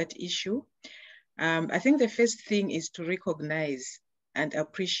deal with that issue. I think the first thing is to recognize and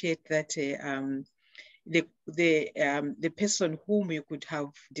appreciate that the person whom you could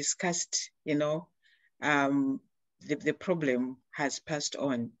have discussed, the problem has passed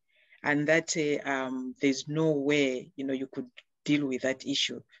on, and that there's no way, you could deal with that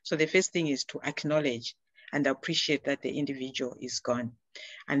issue. So the first thing is to acknowledge and appreciate that the individual is gone.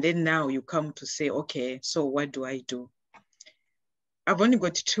 And then now you come to say, okay, so what do I do? I've only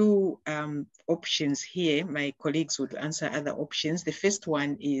got two options here. My colleagues would answer other options. The first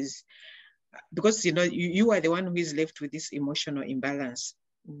one is, because you are the one who is left with this emotional imbalance.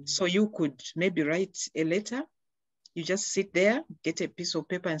 So you could maybe write a letter. You just sit there, get a piece of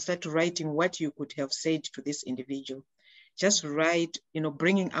paper and start writing what you could have said to this individual. Just write,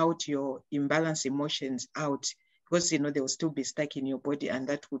 bringing out your imbalanced emotions out, because, they will still be stuck in your body, and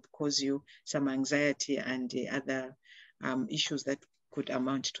that would cause you some anxiety and other issues that could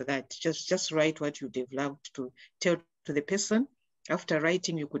amount to that. Just write what you'd have loved to tell to the person. After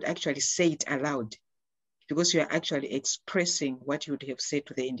writing, you could actually say it aloud, because you are actually expressing what you would have said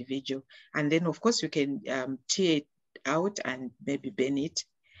to the individual. And then, of course, you can tear it out and maybe burn it.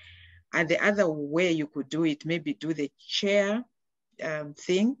 And the other way you could do it, maybe do the chair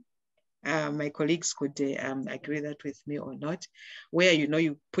thing. My colleagues could agree that with me or not, where,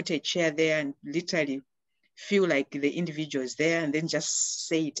 you put a chair there and literally feel like the individual is there, and then just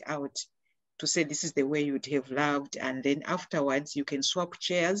say it out to say, this is the way you'd have loved. And then afterwards, you can swap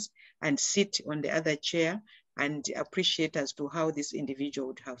chairs and sit on the other chair and appreciate as to how this individual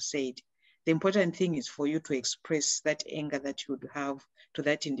would have said. The important thing is for you to express that anger that you would have to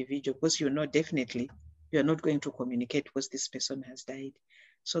that individual, because definitely you're not going to communicate because this person has died.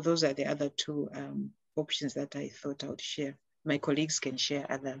 So those are the other two options that I thought I would share. My colleagues can share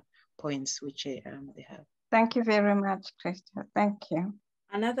other points which they have. Thank you very much, Krista. Thank you.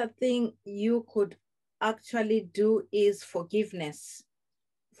 Another thing you could actually do is forgiveness.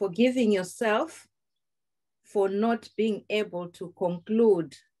 Forgiving yourself for not being able to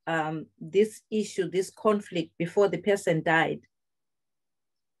conclude this issue, this conflict before the person died.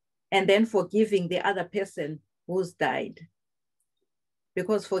 And then forgiving the other person who's died.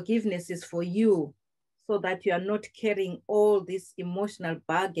 Because forgiveness is for you, so that you are not carrying all this emotional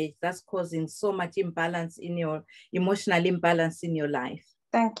baggage that's causing so much imbalance in your emotional imbalance in your life.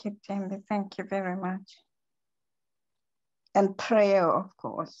 Thank you, Jamie. Thank you very much. And prayer, of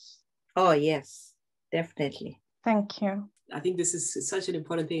course. Oh, yes, definitely. Thank you. I think this is such an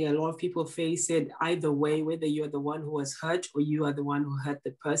important thing. A lot of people face it either way, whether you're the one who was hurt or you are the one who hurt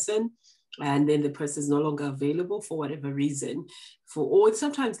the person, and then the person is no longer available for whatever reason. Or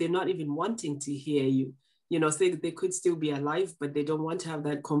sometimes they're not even wanting to hear you. So they could still be alive, but they don't want to have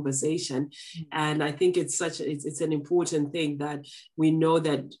that conversation. And I think it's an important thing that we know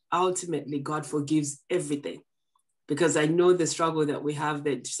that ultimately God forgives everything. Because I know the struggle that we have,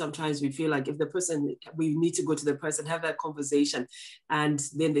 that sometimes we feel like if the person, we need to go to the person, have that conversation, and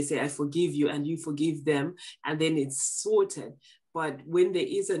then they say, I forgive you, and you forgive them, and then it's sorted. But when there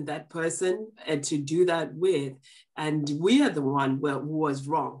isn't that person to do that with, and we are the one who was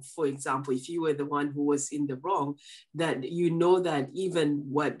wrong, for example, if you were the one who was in the wrong, that that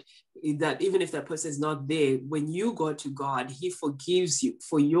even if that person is not there, when you go to God, he forgives you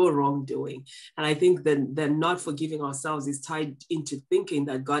for your wrongdoing. And I think that not forgiving ourselves is tied into thinking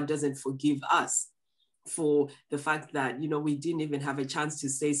that God doesn't forgive us for the fact that, we didn't even have a chance to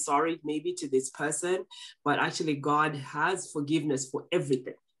say sorry maybe to this person, but actually God has forgiveness for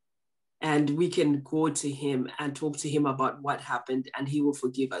everything. And we can go to him and talk to him about what happened, and he will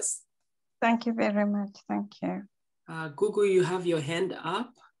forgive us. Thank you very much. Thank you. Gugu, you have your hand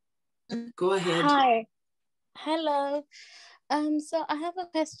up. Go ahead. Hi. Hello. So I have a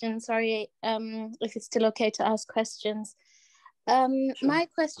question. Sorry, if it's still okay to ask questions. Sure. My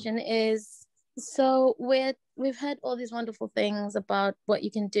question is, so we've heard all these wonderful things about what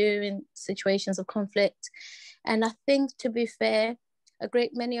you can do in situations of conflict. And I think, to be fair, a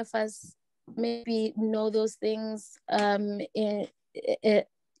great many of us maybe know those things, like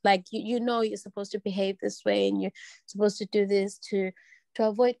you're supposed to behave this way and you're supposed to do this to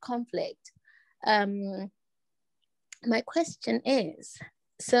avoid conflict. My question is,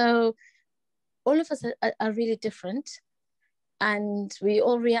 so all of us are really different, and we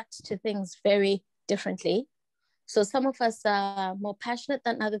all react to things very differently. So some of us are more passionate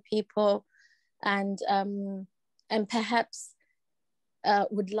than other people, and perhaps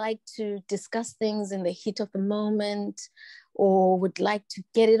would like to discuss things in the heat of the moment, or would like to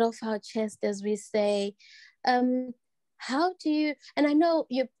get it off our chest, as we say. How do you, and I know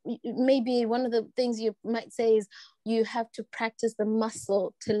maybe one of the things you might say is you have to practice the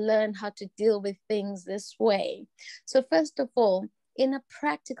muscle to learn how to deal with things this way. So first of all, in a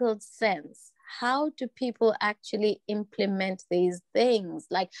practical sense, how do people actually implement these things?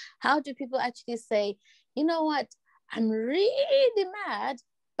 Like, how do people actually say, you know what, I'm really mad,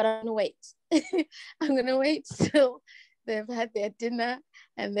 but I'm gonna wait. I'm gonna wait till they've had their dinner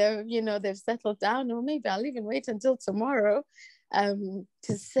and they've settled down, or maybe I'll even wait until tomorrow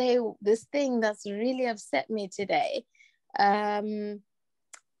to say this thing that's really upset me today.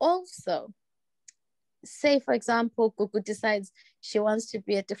 Also, say for example, Gugu decides she wants to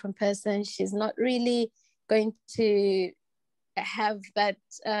be a different person. She's not really going to have that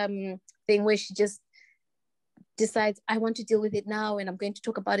thing where she just decides, I want to deal with it now, and I'm going to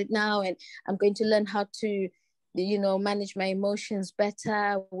talk about it now, and I'm going to learn how to manage my emotions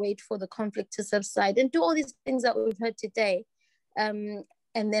better, wait for the conflict to subside, and do all these things that we've heard today. And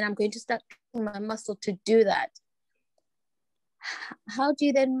then I'm going to start my muscle to do that. How do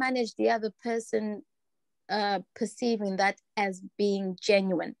you then manage the other person perceiving that as being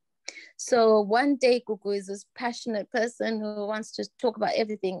genuine? So one day Gugu is this passionate person who wants to talk about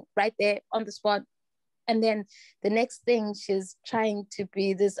everything right there on the spot. And then the next thing, she's trying to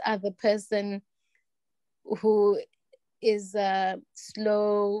be this other person who is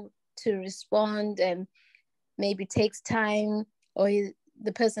slow to respond and maybe takes time, or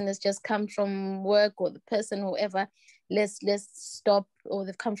the person has just come from work, or the person, whoever, let's stop, or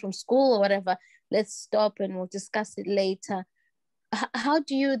they've come from school or whatever, let's stop and we'll discuss it later. How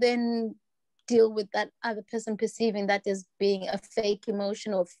do you then deal with that other person perceiving that as being a fake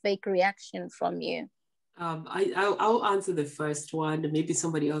emotion or fake reaction from you? I'll answer the first one, and maybe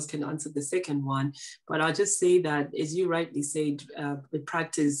somebody else can answer the second one. But I'll just say that, as you rightly said, the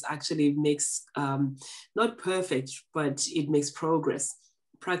practice actually makes, not perfect, but it makes progress.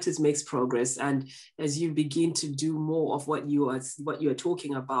 Practice makes progress, and as you begin to do more of what you are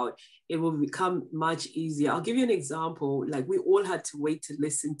talking about, it will become much easier. I'll give you an example. Like, we all had to wait to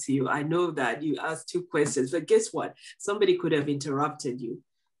listen to you. I know that you asked 2 questions, but guess what? Somebody could have interrupted you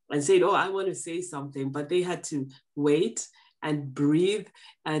and said, oh, I want to say something, but they had to wait and breathe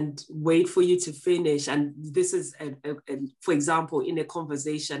and wait for you to finish. And this is, for example, in a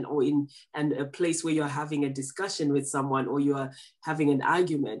conversation or in a place where you're having a discussion with someone, or you are having an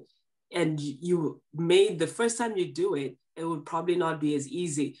argument, and you made, the first time you do it, it would probably not be as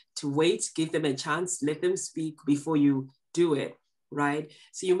easy to wait, give them a chance, let them speak before you do it. Right?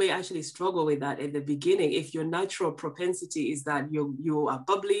 So you may actually struggle with that at the beginning. If your natural propensity is that you are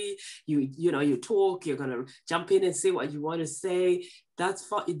bubbly, you talk, you're gonna jump in and say what you want to say, that's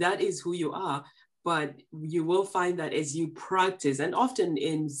fine, that is who you are. But you will find that as you practice, and often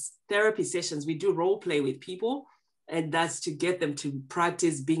in therapy sessions, we do role play with people, and that's to get them to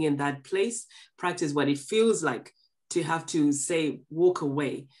practice being in that place, practice what it feels like to have to say, walk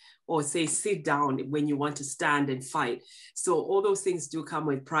away, or say, sit down when you want to stand and fight. So all those things do come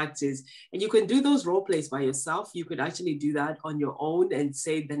with practice. And you can do those role plays by yourself. You could actually do that on your own and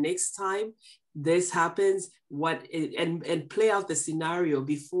say, the next time this happens, and play out the scenario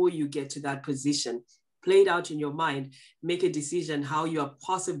before you get to that position. Play it out in your mind, make a decision how you are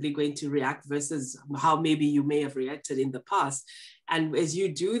possibly going to react versus how maybe you may have reacted in the past. And as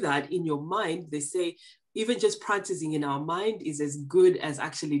you do that in your mind, they say, even just practicing in our mind is as good as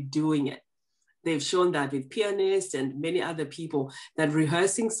actually doing it. They've shown that with pianists and many other people, that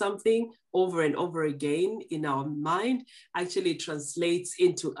rehearsing something over and over again in our mind actually translates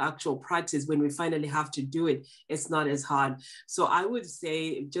into actual practice. When we finally have to do it, it's not as hard. So I would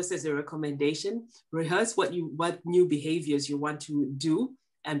say, just as a recommendation, rehearse what new behaviors you want to do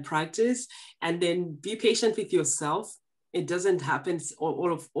and practice, and then be patient with yourself. It doesn't happen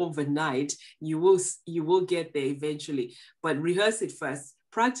all of overnight. You will get there eventually, but rehearse it first.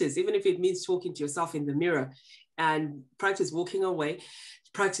 Practice, even if it means talking to yourself in the mirror, and practice walking away,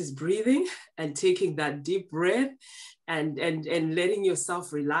 practice breathing and taking that deep breath, and letting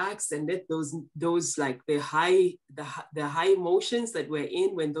yourself relax, and let those like the high emotions that we're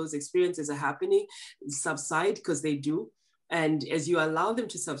in when those experiences are happening subside, because they do. And as you allow them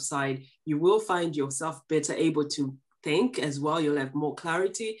to subside, you will find yourself better able to think as well. You'll have more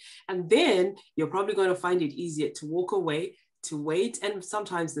clarity, and then you're probably going to find it easier to walk away, to wait. And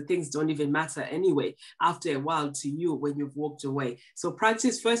sometimes the things don't even matter anyway after a while to you when you've walked away. So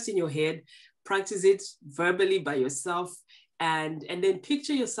practice first in your head, practice it verbally by yourself, and then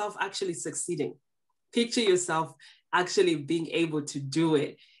picture yourself actually succeeding. Picture yourself actually being able to do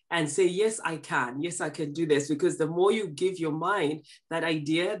it. and say, yes, I can. Yes, I can do this. Because the more you give your mind that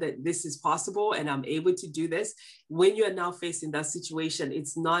idea that this is possible and I'm able to do this, when you are now facing that situation,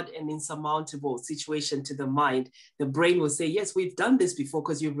 it's not an insurmountable situation to the mind. The brain will say, yes, we've done this before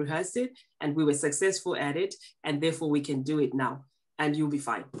because you've rehearsed it and we were successful at it. And therefore we can do it now and you'll be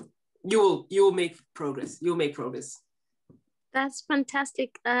fine. You will make progress. You'll make progress. That's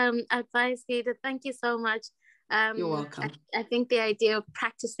fantastic advice, Gita. Thank you so much. You're welcome. I think the idea of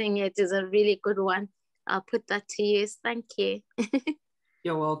practicing it is a really good one. I'll put that to use. Thank you.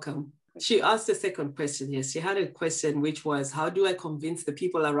 You're welcome. She asked a second question. Yes, she had a question, which was, how do I convince the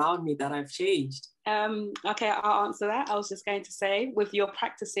people around me that I've changed? Okay, I'll answer that. I was just going to say, with your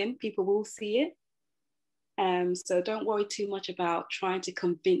practicing, people will see it. So don't worry too much about trying to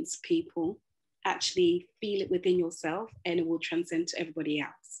convince people. Actually feel it within yourself and it will transcend to everybody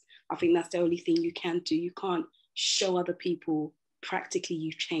else. I think that's the only thing you can do. You can't show other people practically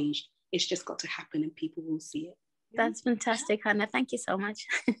you've changed. It's just got to happen and people will see it. That's fantastic, Hannah. Thank you so much.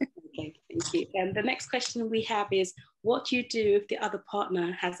 Okay, thank you. And the next question we have is, what do you do if the other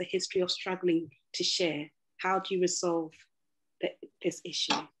partner has a history of struggling to share? How do you resolve this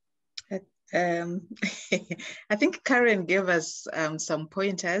issue? I think Karen gave us some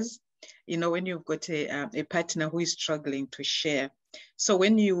pointers. You know, when you've got a partner who is struggling to share. So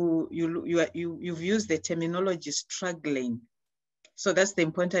when you've used the terminology struggling, so that's the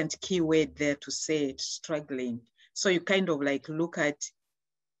important key word there to say it, struggling. So you kind of like look at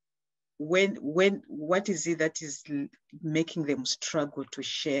what is it that is making them struggle to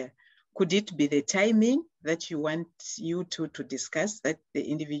share? Could it be the timing that you want you to discuss that the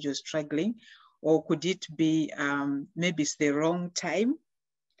individual is struggling? Or could it be maybe it's the wrong time?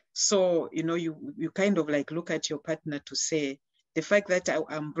 So, you know, you kind of like look at your partner to say, the fact that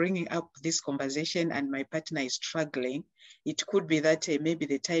I'm bringing up this conversation and my partner is struggling, it could be that maybe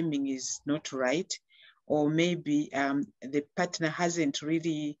the timing is not right, or maybe the partner hasn't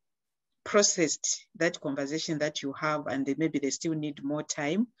really processed that conversation that you have and maybe they still need more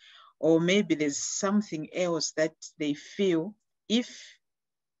time, or maybe there's something else that they feel if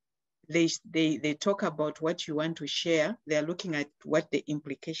they talk about what you want to share, they're looking at what the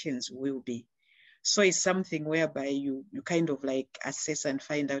implications will be. So it's something whereby you kind of like assess and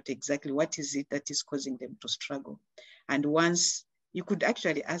find out exactly what is it that is causing them to struggle. And once you could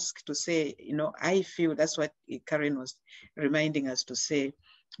actually ask to say, you know, I feel, that's what Karen was reminding us to say,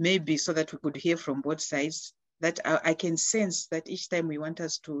 maybe so that we could hear from both sides, that I can sense that each time we want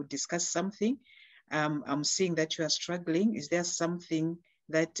us to discuss something, I'm seeing that you are struggling. Is there something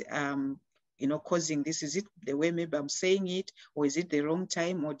that, you know, causing this? Is it the way maybe I'm saying it, or is it the wrong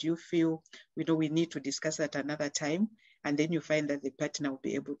time? Or do you feel, you know, we need to discuss at another time? And then you find that the partner will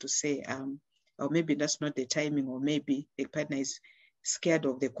be able to say, or maybe that's not the timing, or maybe the partner is scared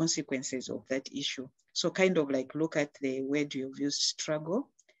of the consequences of that issue. So kind of like look at the word you've used, struggle,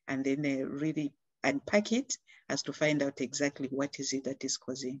 and then really unpack it as to find out exactly what is it that is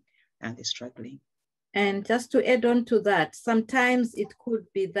causing the struggling. And just to add on to that, sometimes it could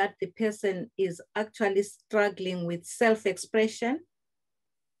be that the person is actually struggling with self-expression.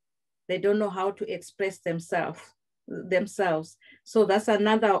 They don't know how to express themselves. So that's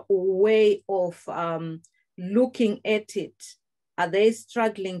another way of looking at it. Are they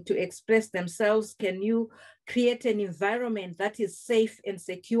struggling to express themselves? Can you create an environment that is safe and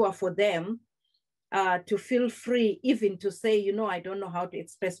secure for them to feel free, even to say, you know, I don't know how to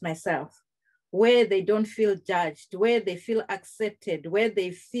express myself, where they don't feel judged, where they feel accepted, where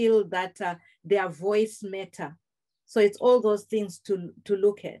they feel that their voice matter. So it's all those things to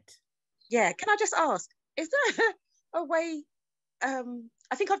look at. Yeah, can I just ask, is there a way,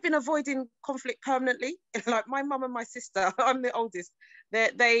 I think I've been avoiding conflict permanently. Like my mum and my sister, I'm the oldest, they're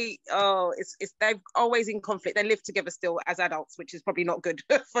always in conflict. They live together still as adults, which is probably not good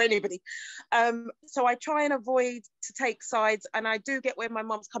for anybody. So I try and avoid to take sides, and I do get where my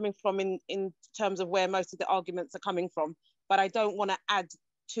mum's coming from in terms of where most of the arguments are coming from, but I don't want to add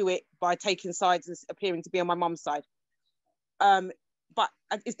to it by taking sides and appearing to be on my mum's side. But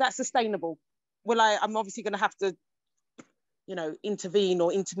is that sustainable? I'm obviously going to have to, you know, intervene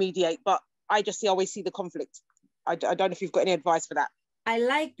or intermediate, but I just always see the conflict. I don't know if you've got any advice for that. I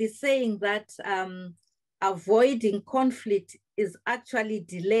like the saying that avoiding conflict is actually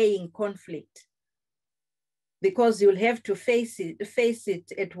delaying conflict, because you'll have to face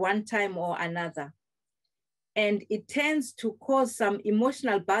it at one time or another. And it tends to cause some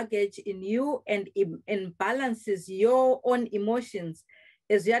emotional baggage in you and imbalances your own emotions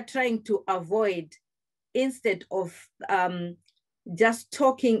as you're trying to avoid, instead of just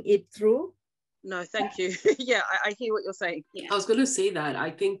talking it through No, thank you. Yeah, I hear what you're saying. Yeah. I was going to say that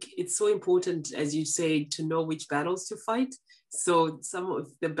I think it's so important, as you say, to know which battles to fight. So some of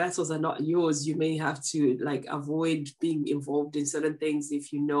the battles are not yours. You may have to like avoid being involved in certain things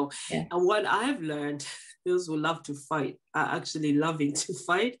if you know. Yeah. And what I've learned, those who love to fight are actually loving to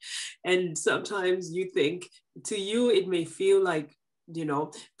fight. And sometimes you think, to you, it may feel like, you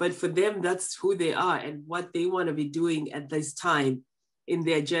know, but for them, that's who they are and what they want to be doing at this time in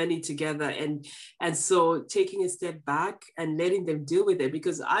their journey together. And so taking a step back and letting them deal with it,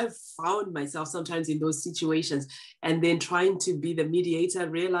 because I've found myself sometimes in those situations and then trying to be the mediator,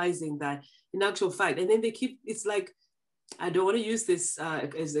 realizing that in actual fact, and then they keep, it's like, I don't want to use this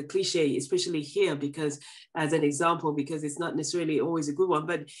as a cliche, especially here, because as an example, because it's not necessarily always a good one.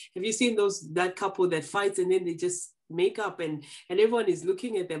 But have you seen that couple that fights and then they just make up and everyone is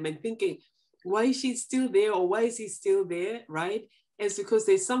looking at them and thinking, why is she still there? Or why is he still there? Right? It's because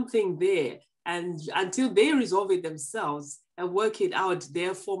there's something there. And until they resolve it themselves and work it out,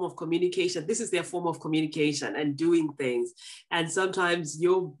 their form of communication, this is their form of communication and doing things. And sometimes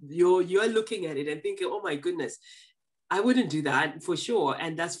you're looking at it and thinking, oh my goodness, I wouldn't do that for sure.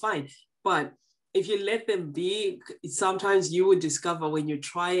 And that's fine. But if you let them be, sometimes you would discover when you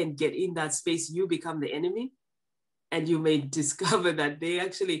try and get in that space, you become the enemy. And you may discover that they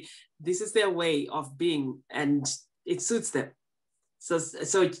actually, this is their way of being and it suits them. So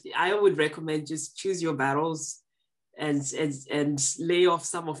I would recommend just choose your battles and lay off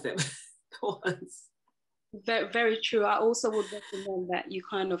some of them. Very, very true. I also would recommend that you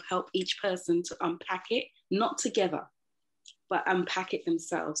kind of help each person to unpack it, not together, but unpack it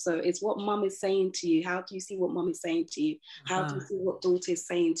themselves. So it's what mum is saying to you. How do you see what mum is saying to you? How do you see what daughter is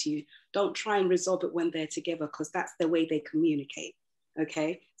saying to you? Don't try and resolve it when they're together, because that's the way they communicate.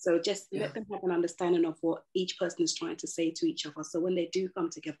 Okay, so just let them have an understanding of what each person is trying to say to each other. So when they do come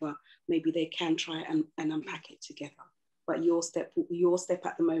together, maybe they can try and unpack it together. But your step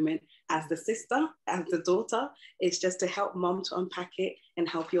at the moment as the sister, as the daughter, is just to help mum to unpack it and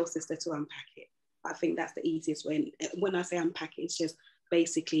help your sister to unpack it. I think that's the easiest way. And when I say unpack it, it's just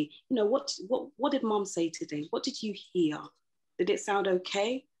basically, you know, what did mum say today? What did you hear? Did it sound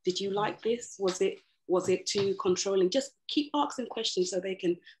okay? Did you like this? Was it too controlling? Just keep asking questions so they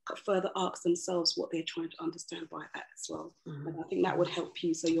can further ask themselves what they're trying to understand by that as well. Mm-hmm. And I think that would help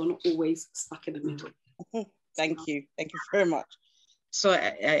you so you're not always stuck in the middle. Thank you very much. So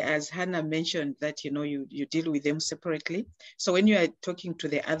as Hannah mentioned that, you know, you deal with them separately. So when you are talking to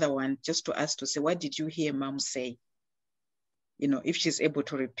the other one, just to ask to say, what did you hear mom say? You know, if she's able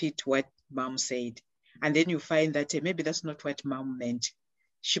to repeat what mom said, and then you find that maybe that's not what mom meant.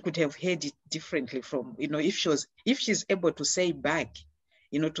 She could have heard it differently from, you know, if she's able to say back,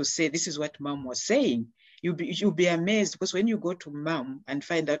 you know, to say, this is what mom was saying, you'll be amazed, because when you go to mom and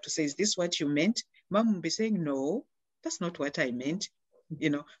find out to say, is this what you meant? Mom will be saying, no, that's not what I meant. You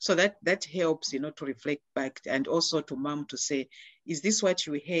know, so that helps, you know, to reflect back, and also to mom to say, is this what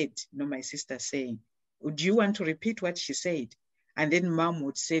you heard, you know, my sister saying? Would you want to repeat what she said? And then mom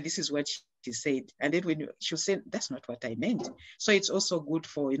would say, this is what she said. And then when she'll say, that's not what I meant. So it's also good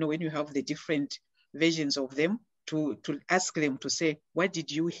for, you know, when you have the different versions of them, to ask them to say, what did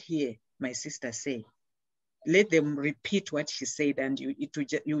you hear my sister say? Let them repeat what she said, and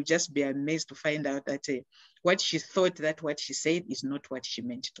you'll just be amazed to find out that what she thought that what she said is not what she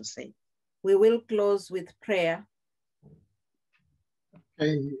meant to say. We will close with prayer.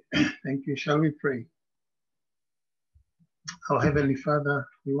 Okay, thank you. Shall we pray? Our Heavenly Father,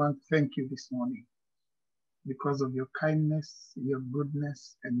 we want to thank you this morning because of your kindness, your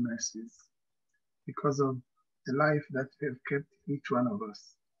goodness and mercies, because of the life that you have kept each one of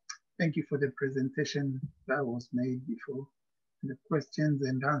us. Thank you for the presentation that was made before, and the questions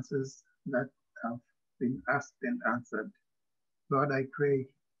and answers that have been asked and answered. Lord, I pray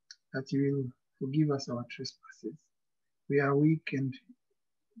that you will forgive us our trespasses. We are weak, and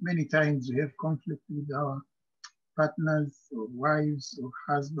many times we have conflict with our partners or wives or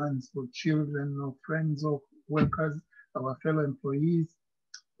husbands or children or friends or workers, our fellow employees.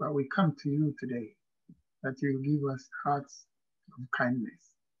 But we come to you today that you will give us hearts of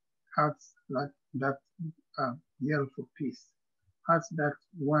kindness, hearts that yell for peace, hearts that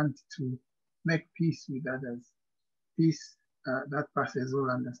want to make peace with others, peace that passes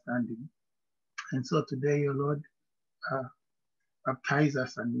all understanding. And so today, O Lord, baptize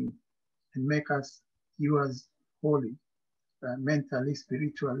us anew and make us yours holy, mentally,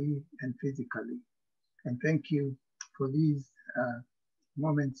 spiritually, and physically. And thank you for these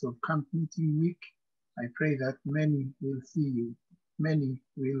moments of camp meeting week. I pray that many will see you, many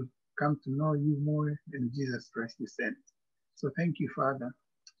will come to know you more than Jesus Christ you sent. So thank you, Father,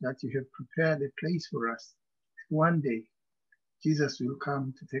 that you have prepared a place for us. One day, Jesus will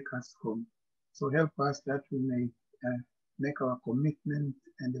come to take us home. So help us that we may make our commitment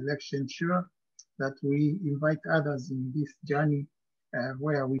and election sure, that we invite others in this journey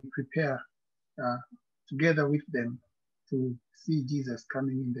where we prepare together with them to see Jesus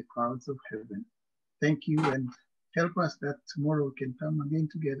coming in the clouds of heaven. Thank you, and help us that tomorrow we can come again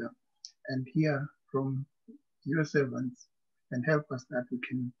together and hear from your servants, and help us that we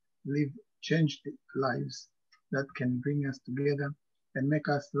can live changed lives that can bring us together and make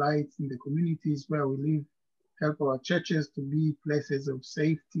us lights in the communities where we live. Help our churches to be places of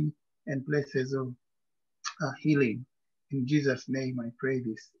safety and places of healing. In Jesus' name I pray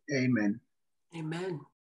this. Amen. Amen.